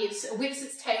 it whips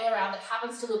its tail around. It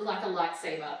happens to look like a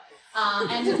lightsaber.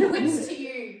 And it whips to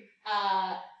you.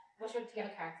 What's your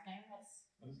together character name?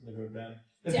 I'm just going to go down.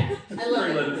 Dan. I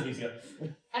love it. Easier.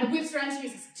 And it whips around to you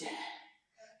and says, Dan,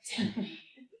 tell me,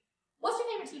 what's your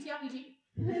favourite TTRPG?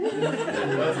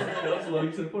 That's a lot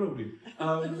easier to put over you.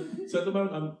 So at the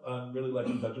moment, I'm really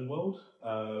liking Dungeon World,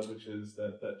 which is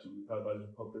that powered by the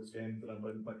Apocalypse games that I'm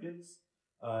playing with my kids.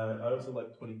 I also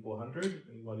like 2400.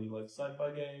 Anybody who likes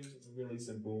sci-fi games? It's a really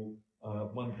simple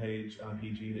one-page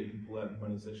RPG that you can pull out and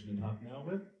run a session in half an hour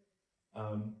with.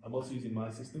 I'm also using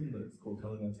my system that's called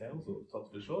Telling Our Tales, or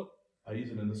TOTS for short. I use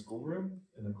it in the schoolroom,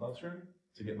 in the classroom,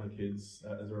 to get my kids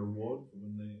as a reward for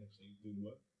when they actually do the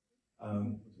work,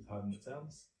 which is harder than it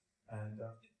sounds. And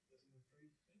that's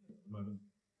at the moment.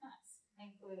 Nice.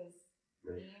 Thank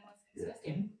you.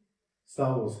 Yeah.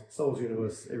 Star Wars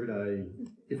universe every day,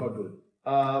 if I could.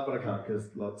 But I can't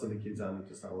because lots of the kids aren't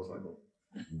into Star Wars like me.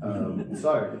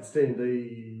 So it's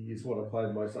D&D is what I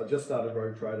played most. I just started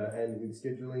Rogue Trader, and with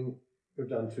scheduling, we've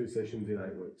done 2 sessions in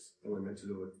 8 weeks, and we're meant to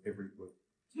do it every week.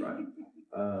 Right.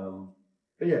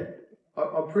 But yeah,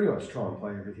 I pretty much try and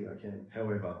play everything I can.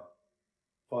 However,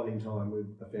 finding time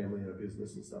with a family and a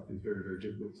business and stuff is very, very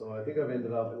difficult. So I think I've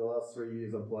ended up in the last 3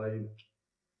 years, I've played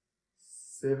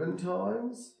 7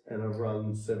 times, and I've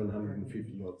run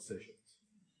 750 odd sessions.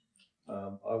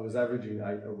 I was averaging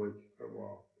 8 a week for a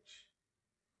while, which,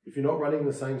 if you're not running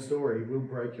the same story, will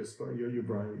break your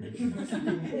brain.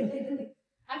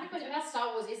 I have a question about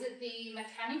Star Wars. Is it the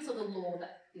mechanics or the lore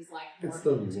that is like more It's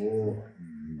the lore.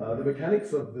 The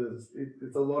mechanics of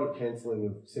it's a lot of cancelling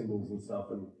of symbols and stuff,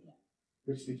 and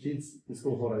which the kids in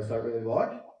school holidays don't really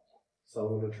like. So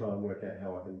I'm going to try and work out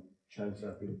how I can change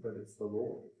that bit, but it's the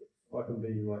lore. I can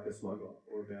be like a smuggler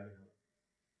or a bounty hunter.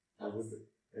 I would be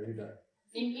every day.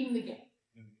 in the game?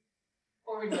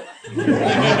 Or in real life.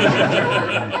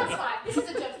 That's fine. This is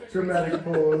a judgment. Dramatic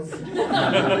pause.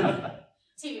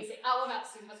 TVC. What about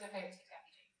Sue? What's your favourite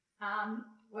TTRPG?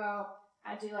 Well,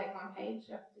 I do like One Page.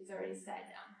 He's already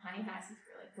said Honey Heist is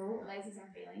really cool. Lasers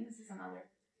and Feelings is another.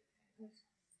 Nice.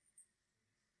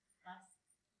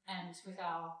 And with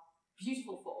our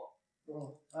beautiful four.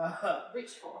 Well,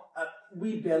 Rich four.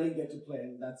 we barely get to play,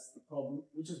 and that's the problem,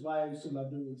 which is why I used to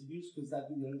love doing interviews, because that's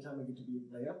the only time I get to be a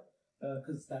player,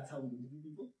 because that's how we interview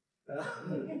people.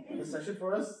 A session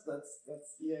for us,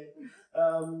 that's yay.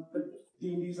 But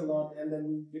D&D's a lot, and then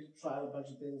we get to try a bunch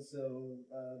of things, so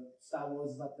Star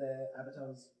Wars is up there,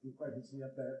 Avatar is quite recently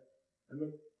up there, and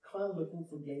we're kind of looking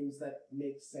for games that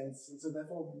make sense, and so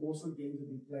therefore most of the games that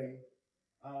we play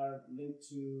are linked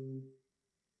to,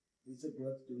 is it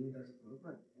worth doing as a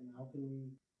program, and how can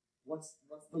we, what's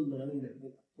the learning that we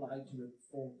can apply to it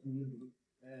for community,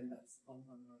 and that's fun.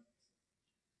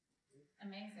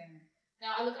 Amazing.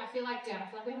 Now, I feel like we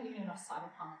haven't given enough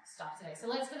cyberpunk stuff today. So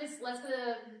let's go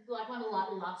like one of the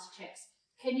last checks.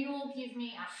 Can you all give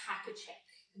me a hacker check?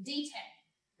 D10.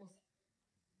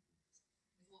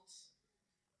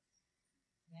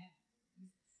 Yeah.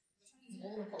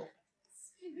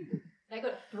 They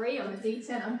got 3 on the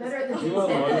D10. I'm better at the You are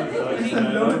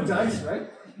D10. No dice, right?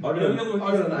 I got an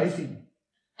 80.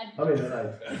 I mean, an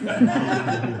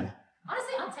 8.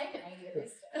 Honestly, I'll take an 80 at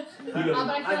this. But I feel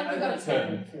like we've got a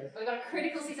 10. We've got a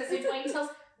critical success. So Dwayne, tell us,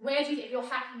 where do you think you're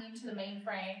hacking into the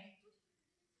mainframe?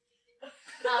 I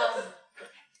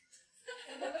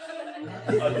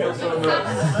feel so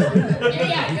nervous.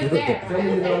 Yeah, good there. Tell me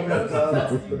you know about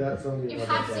startups without telling me You've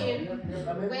about hacked in.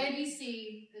 startups. Where do you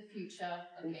see the future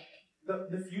of gaming?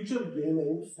 The future of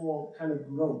gaming for kind of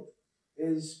growth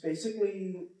is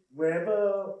basically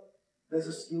wherever there's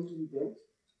a skill to be built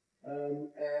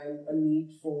and a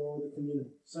need for the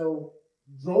community. So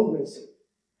drone racing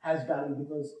has value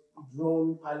because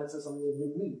drone pilots are something that we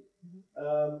need.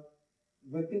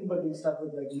 We're thinking about doing stuff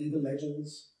with like League of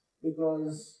Legends,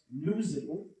 because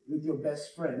losing with your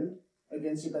best friend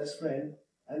against your best friend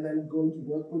and then going to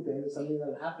work with them is something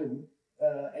that'll happen,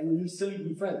 and you'll still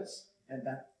be friends. And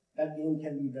that game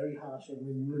can be very harsh when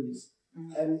you lose.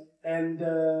 And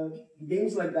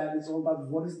games like that, it's all about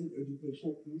what is the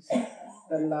educational piece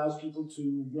that allows people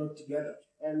to work together.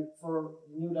 And for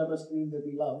neurodiverse community that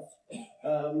we love,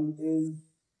 is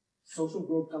social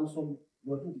growth comes from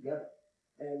working together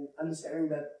and understanding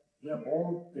that we are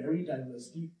all very diverse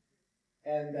people,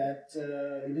 and that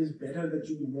it is better that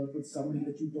you work with somebody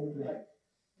that you don't like,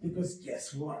 because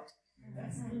guess what?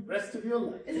 That's the rest of your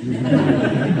life.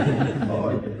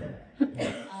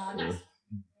 Nice.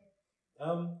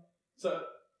 So,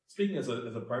 speaking as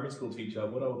a primary school teacher,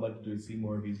 what I would like to do is see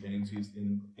more of these games used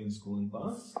in school and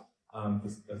class.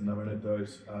 Just as another anecdote,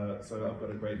 so I've got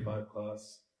a grade 5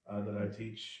 class that I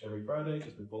teach every Friday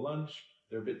just before lunch.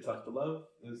 They're a bit tough to love,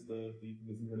 is the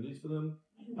euphemism I'm going to use for them.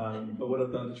 But what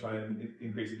I've done to try and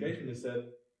increase engagement is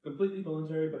said, completely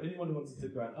voluntary, but anyone who wants to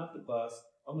stick around after class,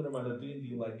 I'm going to run a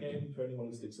D&D-like game for anyone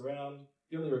who sticks around.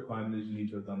 The only requirement is you need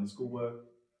to have done the schoolwork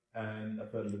and a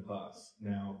third of the class.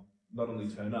 Now, not only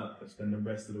turn up, but spend the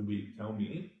rest of the week tell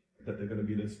me that they're going to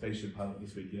be the spaceship pilot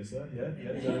this week. Yes, sir? Yeah?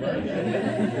 Is that right?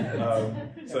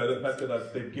 Yeah. So the fact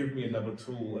that they've given me another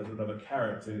tool as another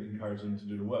carrot to encourage them to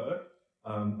do the work,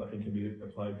 I think can be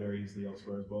applied very easily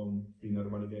elsewhere as well. And being able to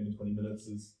run a game in 20 minutes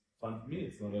is fun for me.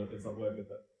 It's not work with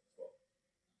that.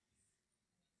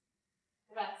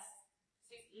 That's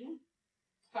 16.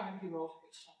 Can't remember who rolled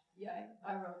which time. Yeah,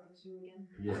 I rolled with you again.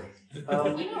 Yeah.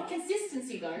 You know,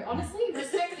 consistency though, honestly,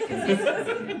 respect the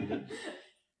consistency.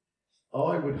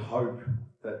 I would hope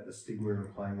that the stigma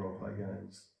of playing role-play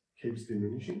games keeps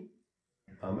diminishing,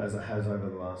 as it has over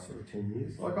the last sort of 10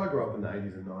 years. Like, I grew up in the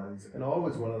 80s and 90s, and I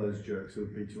was one of those jerks who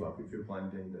would beat you up if you were playing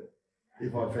D&D,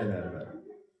 if I found out about it.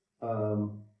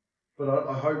 But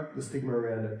I hope the stigma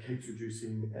around it keeps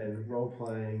reducing, and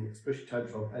role-playing, especially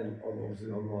tabletop and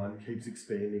obviously online, keeps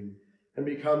expanding and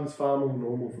becomes far more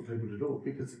normal for people to do it,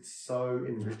 because it's so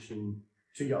enriching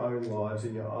to your own lives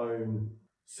and your own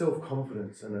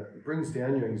self-confidence, and it brings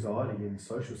down your anxiety in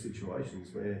social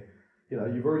situations where, you know,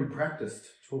 you've already practiced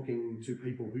talking to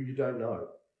people who you don't know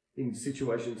in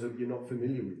situations that you're not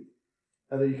familiar with,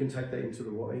 and then you can take that out into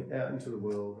the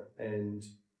world, and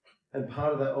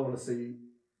part of that, I want to see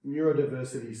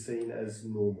neurodiversity seen as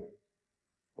normal.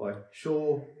 Like,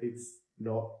 sure, it's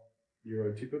not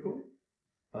neurotypical,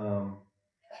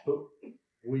 but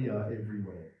we are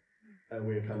everywhere. And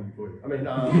we're coming for you. I mean,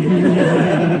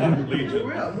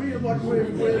 we're at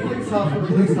least half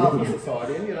of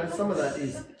society, and you know, some of that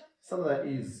is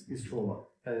trauma,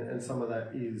 and some of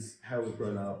that is how we've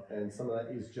grown up, and some of that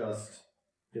is just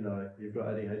you know, you've got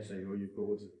ADHD or you've got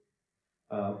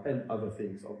autism, and other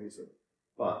things, obviously.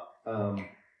 But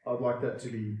I'd like that to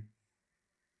be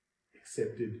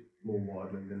accepted more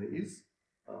widely than it is.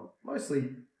 Mostly,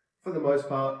 for the most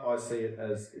part, I see it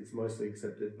as it's mostly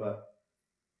accepted, but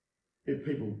if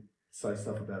people say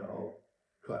stuff about it, I'll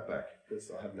clap back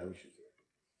because I have no issues with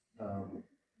it.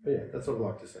 But yeah, that's what I'd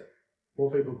like to see.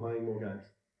 More people playing more games.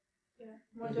 Yeah,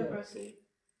 more diversity.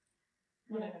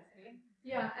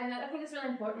 Yeah, and I think it's really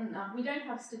important. We don't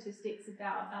have statistics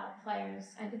about players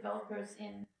and developers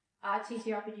in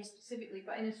TTRPG specifically,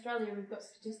 but in Australia we've got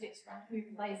statistics around who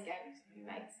plays games and who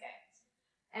makes games.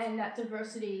 And that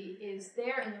diversity is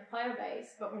there in the player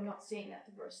base, but we're not seeing that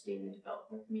diversity in the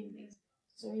developer communities.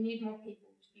 So we need more people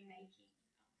to be making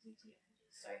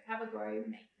TTRPGs. So have a go,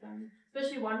 make them,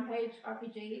 especially one-page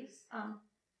RPGs.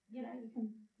 You know, you can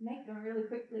make them really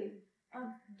quickly.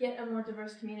 Get a more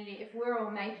diverse community. If we're all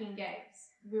making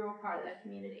games, we're all part of that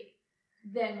community,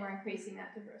 then we're increasing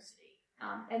that diversity.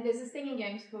 And there's this thing in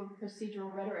games called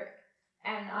procedural rhetoric.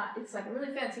 And it's like a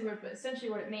really fancy word, but essentially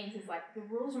what it means is like the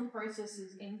rules and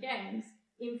processes in games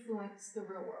influence the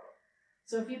real world.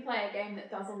 So if you play a game that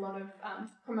does a lot of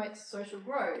promotes social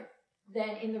growth,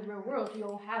 then in the real world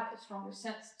you'll have a stronger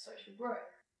sense of social growth.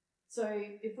 So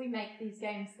if we make these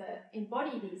games that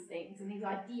embody these things and these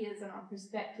ideas and our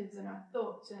perspectives and our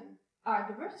thoughts and our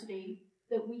diversity,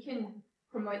 that we can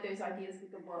promote those ideas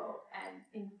with the world and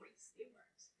increase the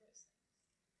awareness of those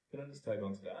things. Can I just tag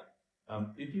on to that?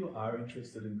 If you are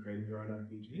interested in creating your own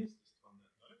RPGs, just on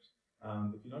that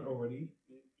note, if you're not already,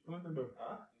 become a member of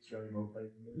ARC, the Australian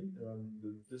Role-Playing Committee. They're on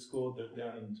the Discord, they're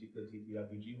down in the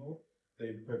TTRPG hall.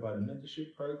 They provide a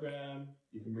mentorship program.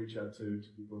 You can reach out to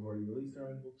people who've already released their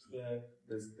own books there.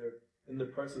 They're in the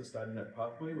process of starting that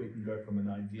pathway where you can go from an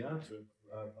idea to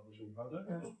a publishable product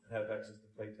and have access to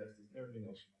play testers and everything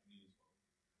else you might need as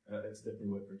well. It's definitely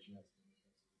worth reaching out to them.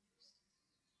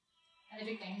 And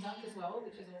they do Game Dunk as well,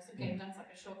 which is awesome. Game Dunk's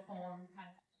like a short form kind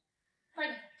of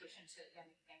friendly competition to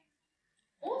younger games.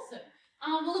 Awesome.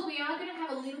 Well, look, we are going to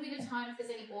have a little bit of time if there's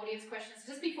any audience questions.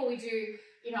 Just before we do,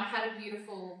 you know, I had a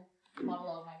beautiful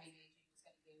monologue my BBG was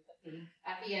going to give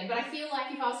at the end. But I feel like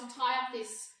if I was to tie up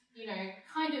this, you know,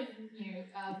 kind of, you know,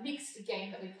 mixed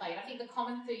game that we played, I think the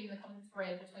common theme, the common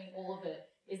thread between all of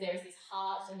it is there is this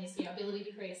heart and this, you know, ability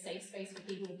to create a safe space for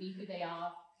people to be who they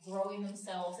are, growing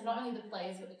themselves, and not only the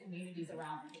players but the communities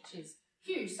around them, which is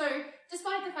huge. So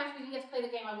despite the fact we didn't get to play the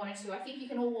game I wanted to, I think you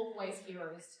can all walk away as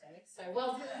heroes today. So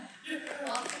well done.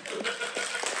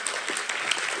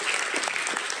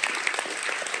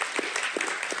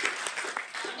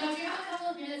 Now we do have a couple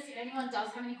of minutes if anyone does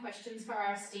have any questions for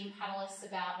our esteemed panelists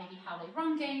about maybe how they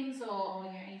run games or you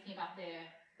know, anything about their...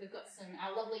 We've got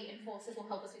our lovely enforcers will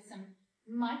help us with some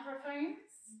microphones.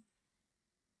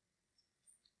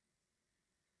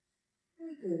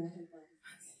 Very good, I have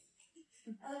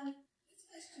one. This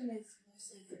question is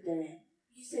mostly for Dan.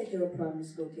 You said you're a primary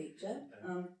school teacher,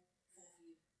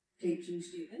 teaching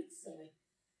students,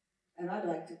 and I'd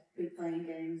like to be playing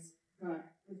games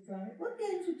with primary. What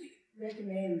games would you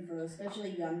recommend for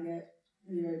especially younger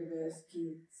neurodiverse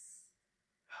kids?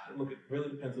 Look, it really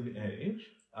depends on the age.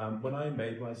 When I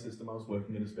made my system, I was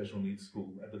working in a special needs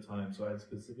school at the time, so I had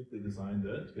specifically designed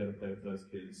it to be able to play with those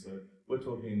kids. So we're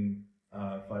talking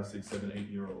 5, 6, 7,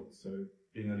 8-year-olds. So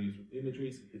being able to use with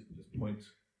imagery, so kids can just point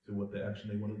to what the action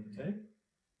they wanted to take.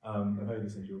 I'm happy to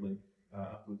send you a link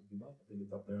afterwards if you like. I think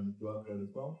it's up there on the QR code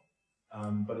as well.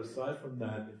 But aside from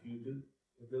that, it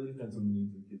really depends on the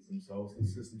needs of the kids themselves.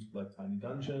 There's systems like Tiny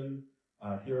Dungeon,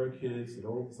 Hero Kids, they're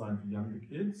all designed for younger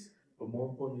kids, but more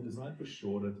importantly, designed for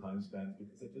shorter time spans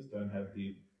because they just don't have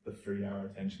the 3-hour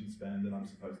attention span that I'm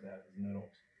supposed to have as an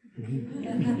adult.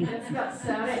 That's about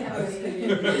Saturday.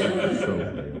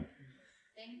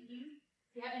 Thank you.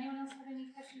 Do you have anyone else have any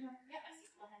questions? Yep, I see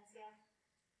some hands down.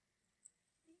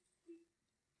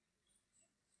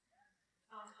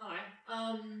 Hi.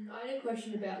 I had a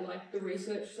question about like the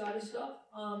research side of stuff.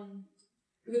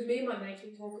 Because me and my mates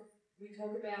we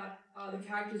talk about the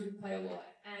characters we play a lot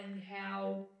and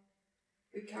how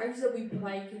the characters that we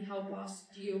play can help us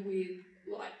deal with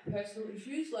like personal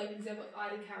issues. Like for example, I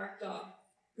had a character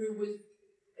who was,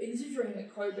 this is during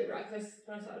like COVID, right? Because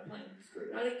when I started playing this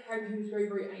group, I had a character who was very,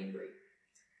 very angry.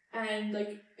 And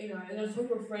like, you know, and I was talking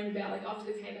to a friend about like after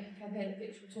the campaign had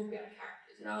finished, we were talking about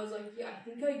characters, and I was like, yeah, I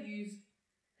think I used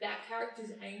that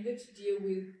character's anger to deal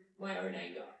with my own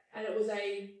anger, and it was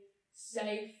a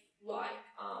safe like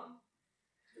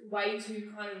way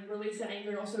to kind of release that anger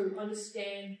and also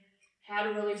understand how to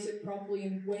release it properly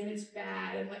and when it's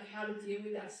bad and like how to deal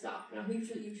with that stuff. And I think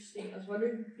it's really interesting. I was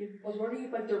wondering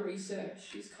if like the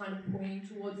research is kind of pointing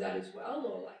towards that as well,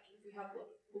 or like if we have a lot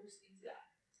of hooks into that?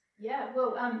 Yeah,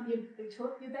 well, you're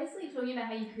basically talking about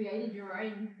how you created your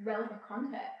own relevant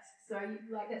context. So,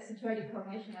 like that situated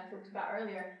cognition I talked about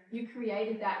earlier, you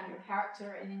created that in your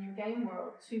character and in your game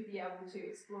world to be able to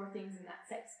explore things in that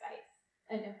safe space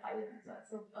and play with them. So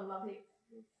that's a lovely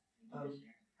example.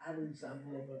 I have an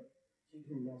example of a kid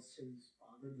who lost his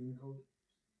father during COVID.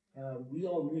 We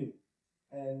all knew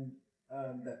and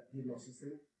that he lost his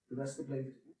thing. The rest of the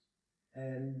players didn't.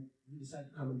 And he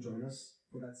decided to come and join us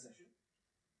for that session.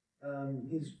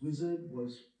 His wizard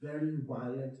was very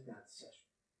violent that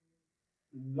session.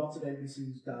 Lots of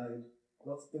NPCs died,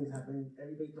 lots of things happened.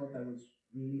 Everybody thought that was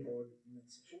really odd in that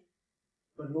session.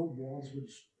 But no walls were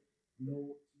destroyed,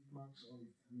 no teeth marks on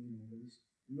family members,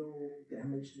 no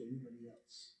damage to anybody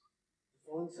else. The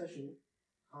following session,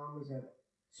 calm as ever.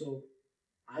 So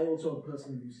I also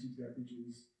personally use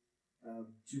TTRPGs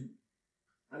to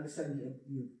understand the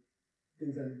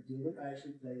things that I deal with. I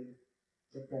actually played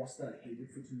the boss that I hated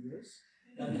for 2 years.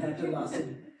 That character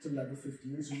lasted to level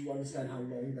 15, so you understand how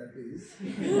long that is.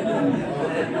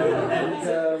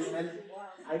 And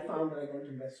I found that I got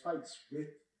into less fights with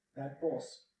that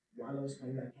boss while I was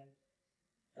playing that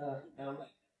character. And I'm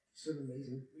like, it's so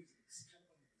amazing.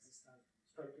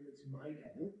 Trying to convince my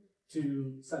gang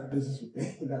to start a business with me.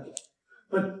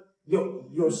 But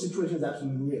your situation is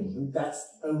absolutely real, and that's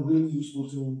a really useful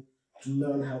tool to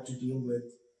learn how to deal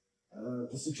with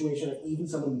the situation, even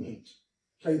someone you hate.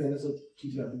 Play them as a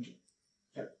TTRPG.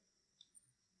 Yeah.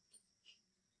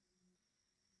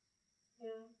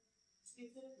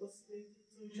 Is there a possibility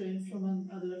to join from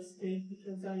another state,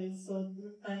 because I thought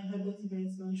I heard that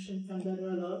events mentioned from that a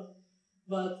lot,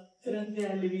 but currently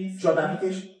I live in Job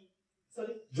application?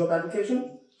 Sorry? Job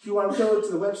application? QR code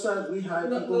to the website. We hire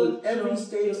people in every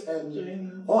state.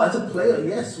 And oh, as a player,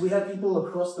 yes, we have people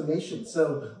across the nation.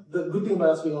 So the good thing about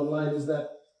us being online is that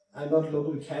I'm not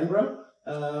local to Canberra.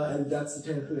 And that's the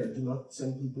territory I do not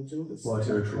send people to. It's my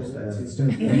territory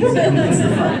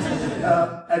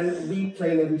and we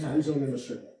play in every time zone in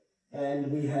Australia.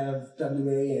 And we have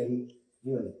WA and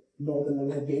Northern, and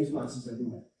we have games masters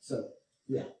everywhere. So,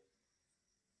 yeah.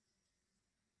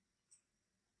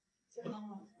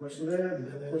 Question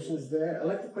there, questions there. I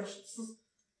like the questions.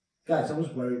 Guys, I was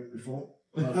worried before.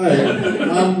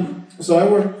 Hi. So I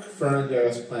work for an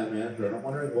NGOS plan manager, and I'm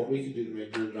wondering what we can do to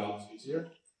make your jobs easier.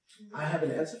 I have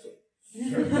an answer for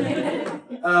you.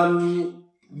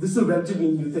 This is a relatively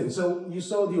new thing. So you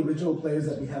saw the original players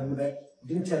that we have in there. I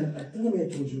think I may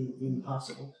have told you in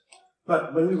passing.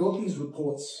 But when we wrote these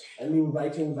reports and we were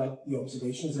writing about the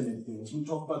observations and everything, so we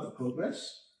talk about the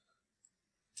progress.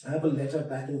 I have a letter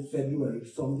back in February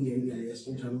from the NDIS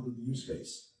internal review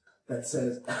space that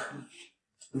says,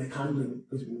 and I can't believe it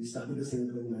because when we started this thing in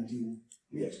 2019,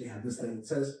 we actually had this thing. It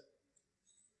says,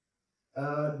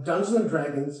 Dungeons and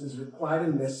Dragons is required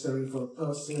and necessary for a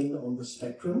person on the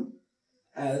spectrum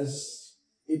as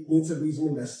it meets a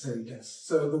reasonably necessary test.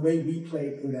 So the way we play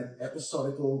it in that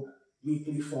episodical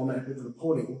weekly format with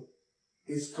reporting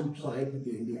is compliant with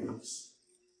the NDAs.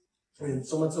 And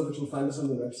so much so that you'll find us on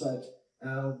the website,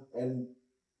 and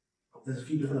there's a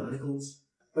few different articles.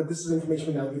 But this is information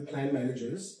we now give plan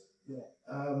managers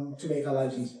to make our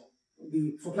lives easier.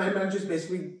 For plan managers,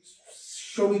 basically,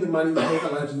 show me the money to make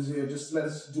our lives easier. Just let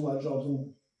us do our jobs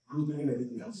and grouping and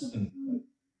everything else.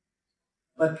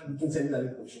 But we can send you that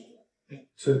information.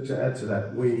 To add to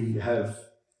that, we have,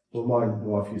 well, my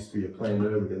wife used to be a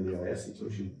planner within the IS until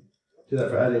she did that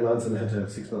for 18 months and had to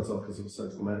have 6 months off because it was so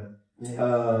traumatic.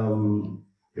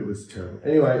 It was terrible.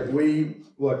 Anyway,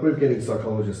 we're getting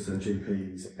psychologists and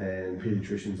GPs and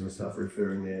paediatricians and stuff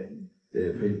referring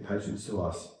their patients to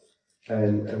us.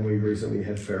 And we recently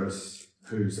had Ferris,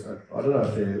 who's, I don't know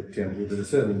if they're down here, but they're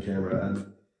certainly in Canberra,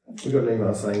 and we got an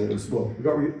email saying it was, we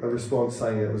got a response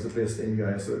saying it was the best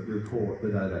NGOS report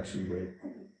that they'd actually read,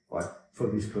 for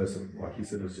this person. He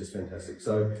said it was just fantastic.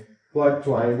 So, like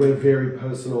Dwayne, we're very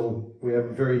personal, we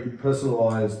have very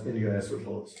personalised NGOS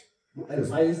reports. And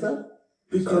why is that?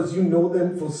 Because you know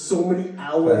them for so many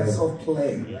hours of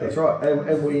play. That's right,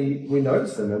 and we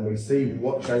notice them and we see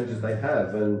what changes they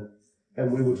have,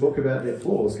 and we will talk about their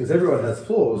flaws, because everyone has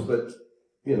flaws, but,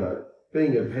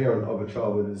 being a parent of a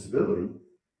child with a disability,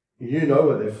 you know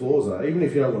what their flaws are, even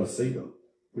if you don't want to see them,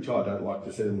 which I don't like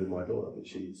to see them with my daughter, but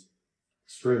she's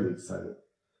extremely disabled.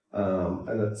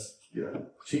 And it's,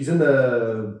 she's in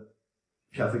the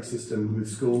Catholic system with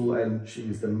school, and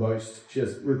she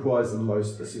requires the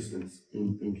most assistance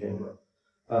in Canberra.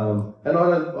 And I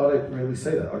don't really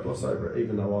see that. I gloss over it,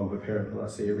 even though I'm a parent and I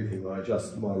see everything. I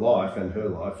adjust my life and her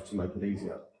life to make it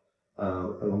easier,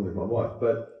 along with my wife.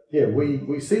 But yeah,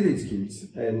 we see these kids,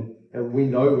 and and we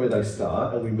know where they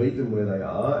start, and we meet them where they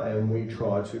are, and we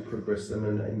try to progress them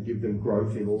and give them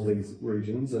growth in all these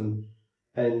regions.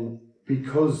 And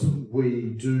because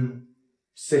we do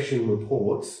session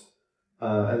reports,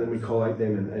 and then we collate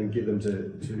them and give them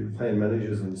to plan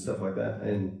managers and stuff like that,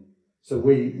 and so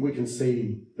we can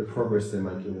see the progress they're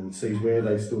making and see where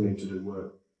they still need to do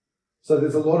work. So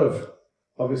there's a lot of,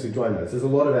 obviously Dwayne knows, there's a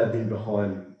lot of admin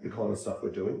behind the kind of stuff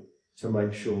we're doing to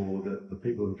make sure that the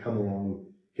people who come along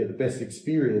get the best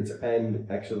experience and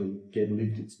actually get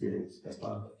lived experience as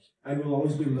part of it. I will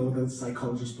always be lower than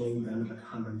psychologists playing them at like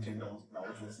 $110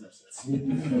 worth of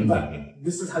sessions. But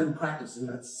this is how you practice in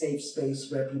that safe space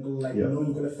where people know you're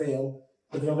going to fail,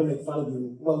 but they're not going to make fun of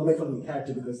you. Well, they'll make fun of your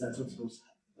character because that's what's supposed to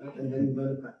happen, right? And then you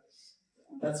learn to practice.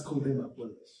 That's the cool thing about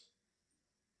playing this.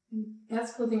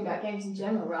 That's the cool thing about games in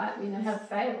general, right? We know how to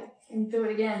fail and do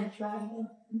it again, try again.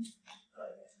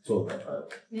 It's all about trial.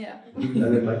 Yeah. And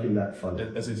then making that fun.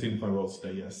 As you've seen my roles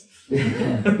today, yes.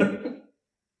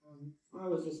 I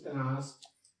was just going to ask,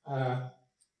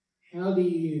 how do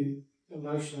you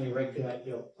emotionally regulate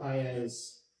your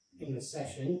players in the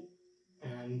session,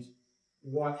 and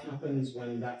what happens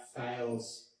when that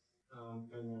fails,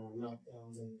 and there are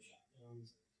meltdowns and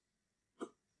shutdowns?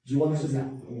 Do you want us to do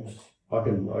I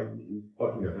can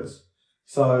go first.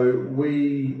 So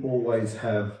we always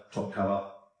have top cover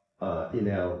in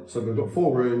our. So we've got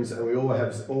 4 rooms, and we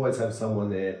always have someone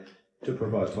there to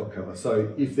provide top cover.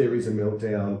 So if there is a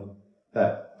meltdown,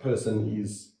 that person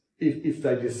is. If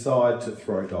they decide to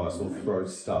throw dice or throw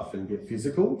stuff and get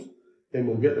physical, then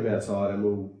we'll get them outside and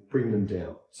we'll bring them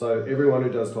down. So everyone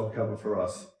who does top cover for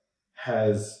us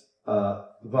has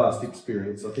vast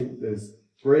experience. I think there's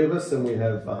 3 of us, and we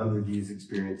have 100 years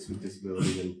experience with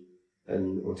disability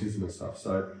and autism and stuff.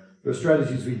 So there are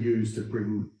strategies we use to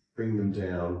bring them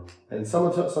down. And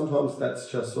sometimes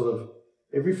that's just sort of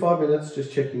every 5 minutes,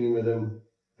 just checking in with them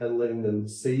and letting them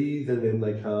seethe, and then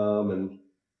they calm, and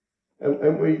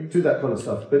we do that kind of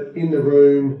stuff. But in the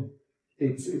room,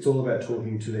 it's all about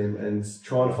talking to them and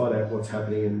trying to find out what's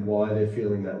happening and why they're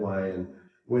feeling that way, and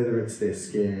whether it's they're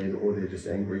scared or they're just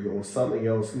angry or something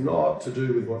else not to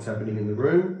do with what's happening in the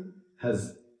room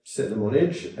has set them on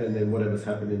edge, and then whatever's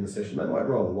happened in the session, they might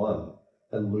roll 1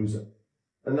 and lose it.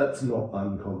 And that's not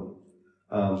uncommon.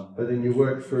 But then you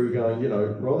work through going,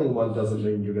 rolling 1 doesn't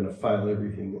mean you're going to fail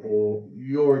everything, or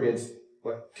you're against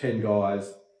like 10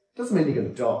 guys. Doesn't mean you're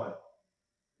going to die.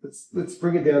 Let's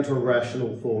bring it down to a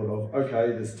rational thought of,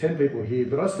 okay, there's 10 people here,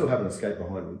 but I still have an escape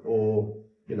behind me, or,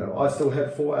 I still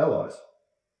have 4 allies.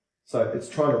 So it's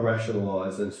trying to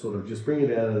rationalise and sort of just bring it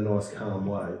down in a nice, calm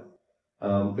way.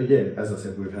 But yeah, as I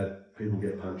said, we've had people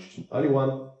get punched. Only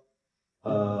 1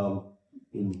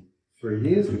 in 3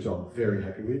 years, which I'm very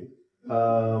happy with.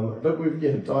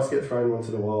 But dice get thrown once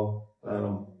in a while.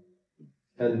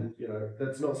 And,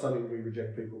 that's not something we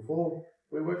reject people for.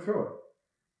 We work through it.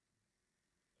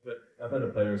 But I've had a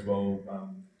player as well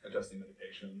adjusting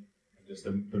medication, and just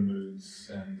the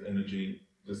moods and energy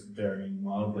just varying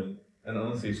wildly. And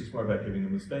honestly, it's just more about giving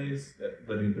them the space,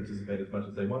 letting them participate as much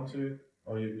as they want to,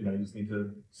 or you just need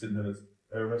to sit and have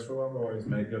a rest for a while, or just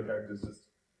make your characters just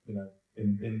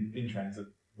in transit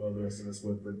while the rest of us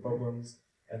work with problems,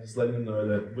 and just letting them know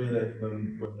that we're there for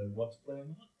them whether they want to play or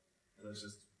not, and it's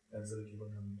just instead of keep on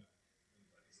coming back.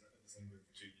 Like it's not the same group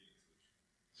for 2 years,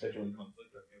 which scheduling conflict.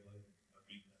 I feel like I've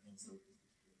beaten that monster with this.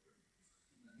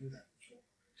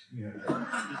 Yeah,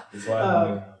 that's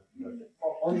why.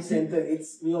 On the same thing,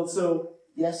 we also,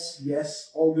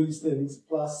 yes, all these things,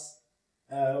 plus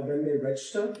when they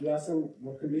register, you ask them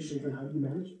what conditions and how do you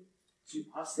manage it. So you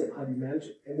ask them how do you manage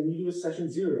it. And then you do a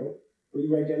session 0, where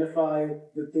you identify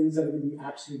the things that are going to be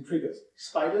absolute triggers.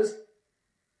 Spiders,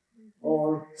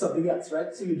 or something else,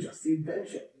 right? So you adjust the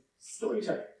adventure,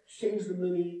 storytelling, change the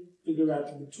mini, figure out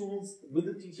the tools. With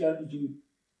the TTRPG,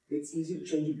 it's easy to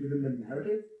change it within the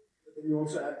narrative, but then you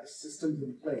also add the systems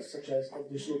in place, such as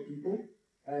additional people.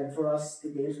 And for us, the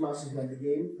games masters run the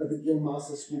game, but the game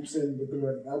master swoops in with the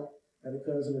word help that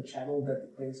occurs on a channel that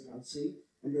the players can't see,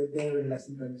 and they're there in less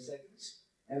than 20 seconds.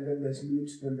 And then there's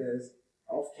mute, then there's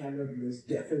off-camera, then there's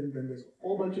deafen, then there's a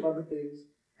whole bunch of other things,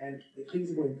 and if things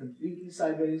are going completely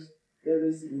sideways, there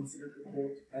is the incident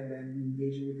report, and then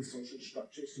engaging with the social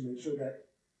structures to make sure that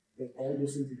all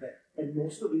those things are there. And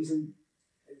most of the reason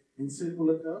an incident will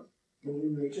occur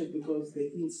in nature is because they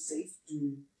feel safe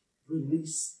to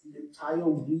release the entire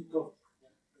week of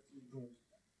that we're going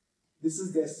to. This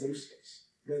is their safe space,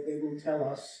 where they will tell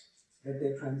us that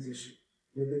they're transitioning,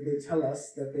 where they tell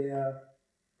us that they are,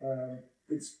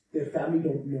 their family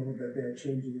don't know that they're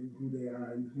changing in who they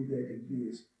are and who their identity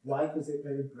is. Why? Because they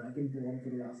played a Dragonborn for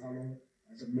the last how long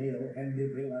as a male, and they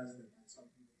realize that that's not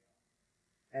who they are.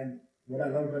 And what I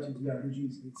love about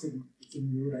TTRPGs, it's a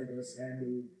neurodiverse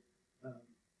and a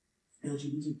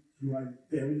LGBTQI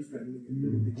very friendly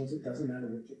community because it doesn't matter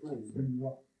what you're playing, when you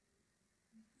are.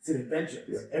 It's an adventure.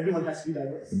 Yeah. Everyone has to be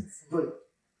diverse. But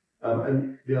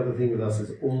and the other thing with us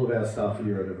is all of our staff are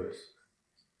neurodiverse.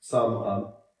 Some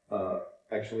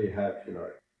actually have,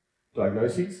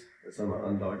 diagnoses, and some are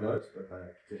undiagnosed, but they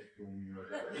are definitely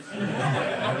neurodiverse.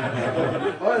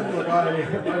 I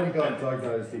only got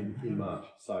diagnosed in March,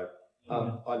 so I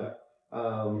know.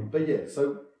 But yeah,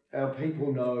 so our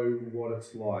people know what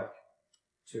it's like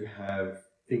to have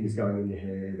things going in your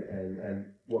head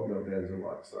and what meltdowns are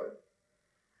like. So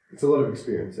it's a lot of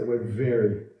experience, and we're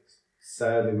very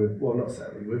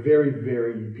we're very,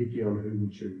 very picky on who we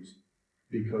choose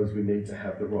because we need to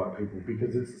have the right people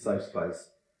because it's a safe space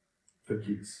for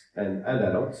kids and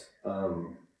adults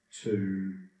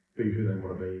to be who they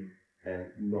want to be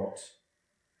and not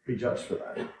be judged for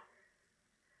that.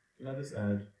 Can I just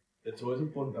add, it's always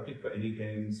important, I think, for any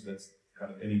games, that's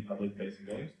kind of any public-facing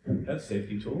games, have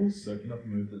safety tools. So if you're not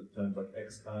familiar with terms like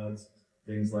X cards,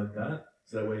 things like that,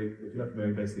 so that way, if you're not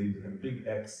familiar, basically you just have a big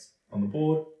X on the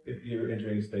board. If you're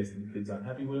entering a space that the kids aren't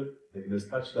happy with, they can just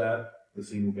touch that, the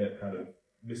scene will get kind of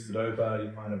misted over,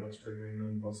 you find out what's triggering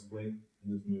them possibly, and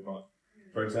just move on.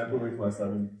 For example, when I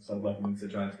started working with the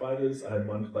giant spiders, I had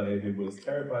one player who was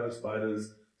terrified of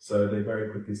spiders, so they very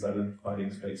quickly started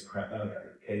fighting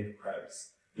cave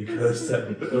crabs because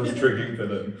that was triggering for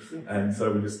them. And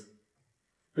so we just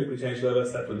quickly changed it over,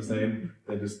 sat for the same,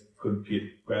 they just could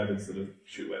grab instead of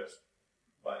shoot webs.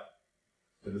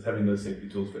 But just having those safety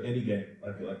tools for any game,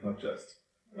 I feel like, not just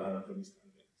for these kind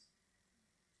of games.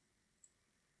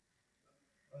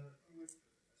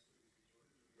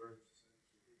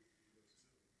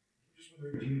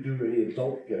 Do you do any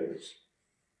adult games?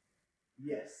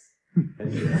 yes.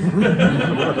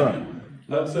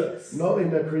 Not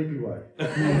in a creepy way.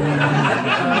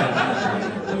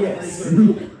 Yes.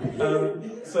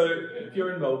 So if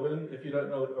you're in Melbourne, if you don't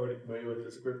know already familiar with,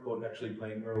 there's a group called Actually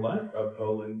Playing Real Life, Pearl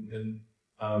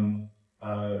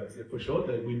for short.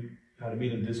 We kind of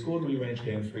meet in Discord. We arrange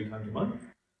games 3 times a month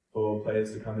for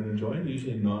players to come in and join,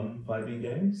 usually non-5e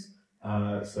games.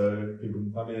 So people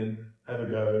can come in, have a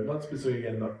go, not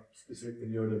specifically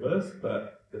neurodiverse,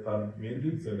 but they're part of the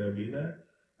community, so they'll be there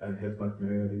and have my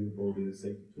familiarity with all the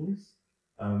safety tools.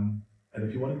 And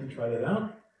if you wanted to try that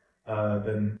out,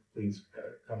 then please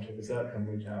come check us out, come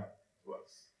reach out to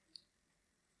us.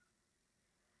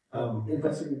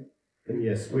 And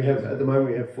yes, we have, at the moment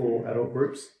we have 4 adult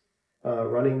groups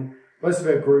running. Most of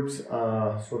our groups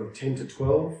are sort of 10 to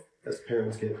 12 as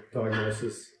parents get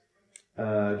diagnoses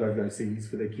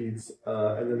for their kids,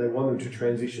 and then they want them to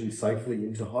transition safely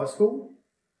into high school.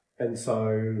 And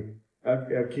so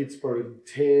our kids probably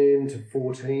 10 to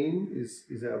 14 is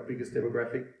our biggest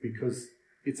demographic because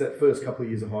it's that first couple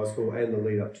of years of high school and the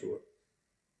lead up to it.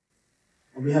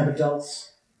 And we have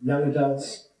adults, young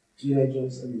adults,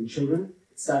 teenagers, and children.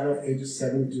 It started off ages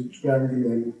 7 to 12, and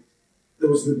then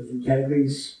those are the different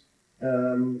categories.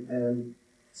 And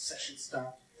sessions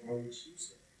start on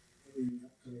Tuesday.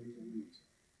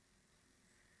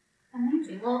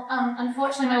 Amazing. Well,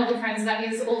 unfortunately, my lovely friends, that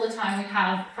is all the time we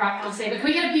have for our panel today. But can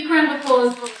we get a big round of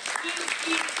applause for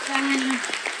Dan?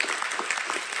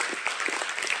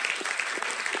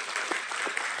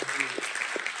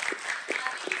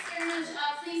 Thank you so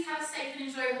much. Please have a safe and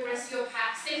enjoyable rest of your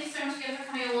PAX. Thank you so much again for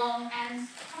coming along and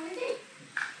have a good day.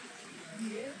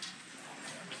 Thank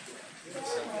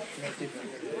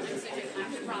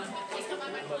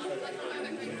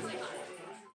you.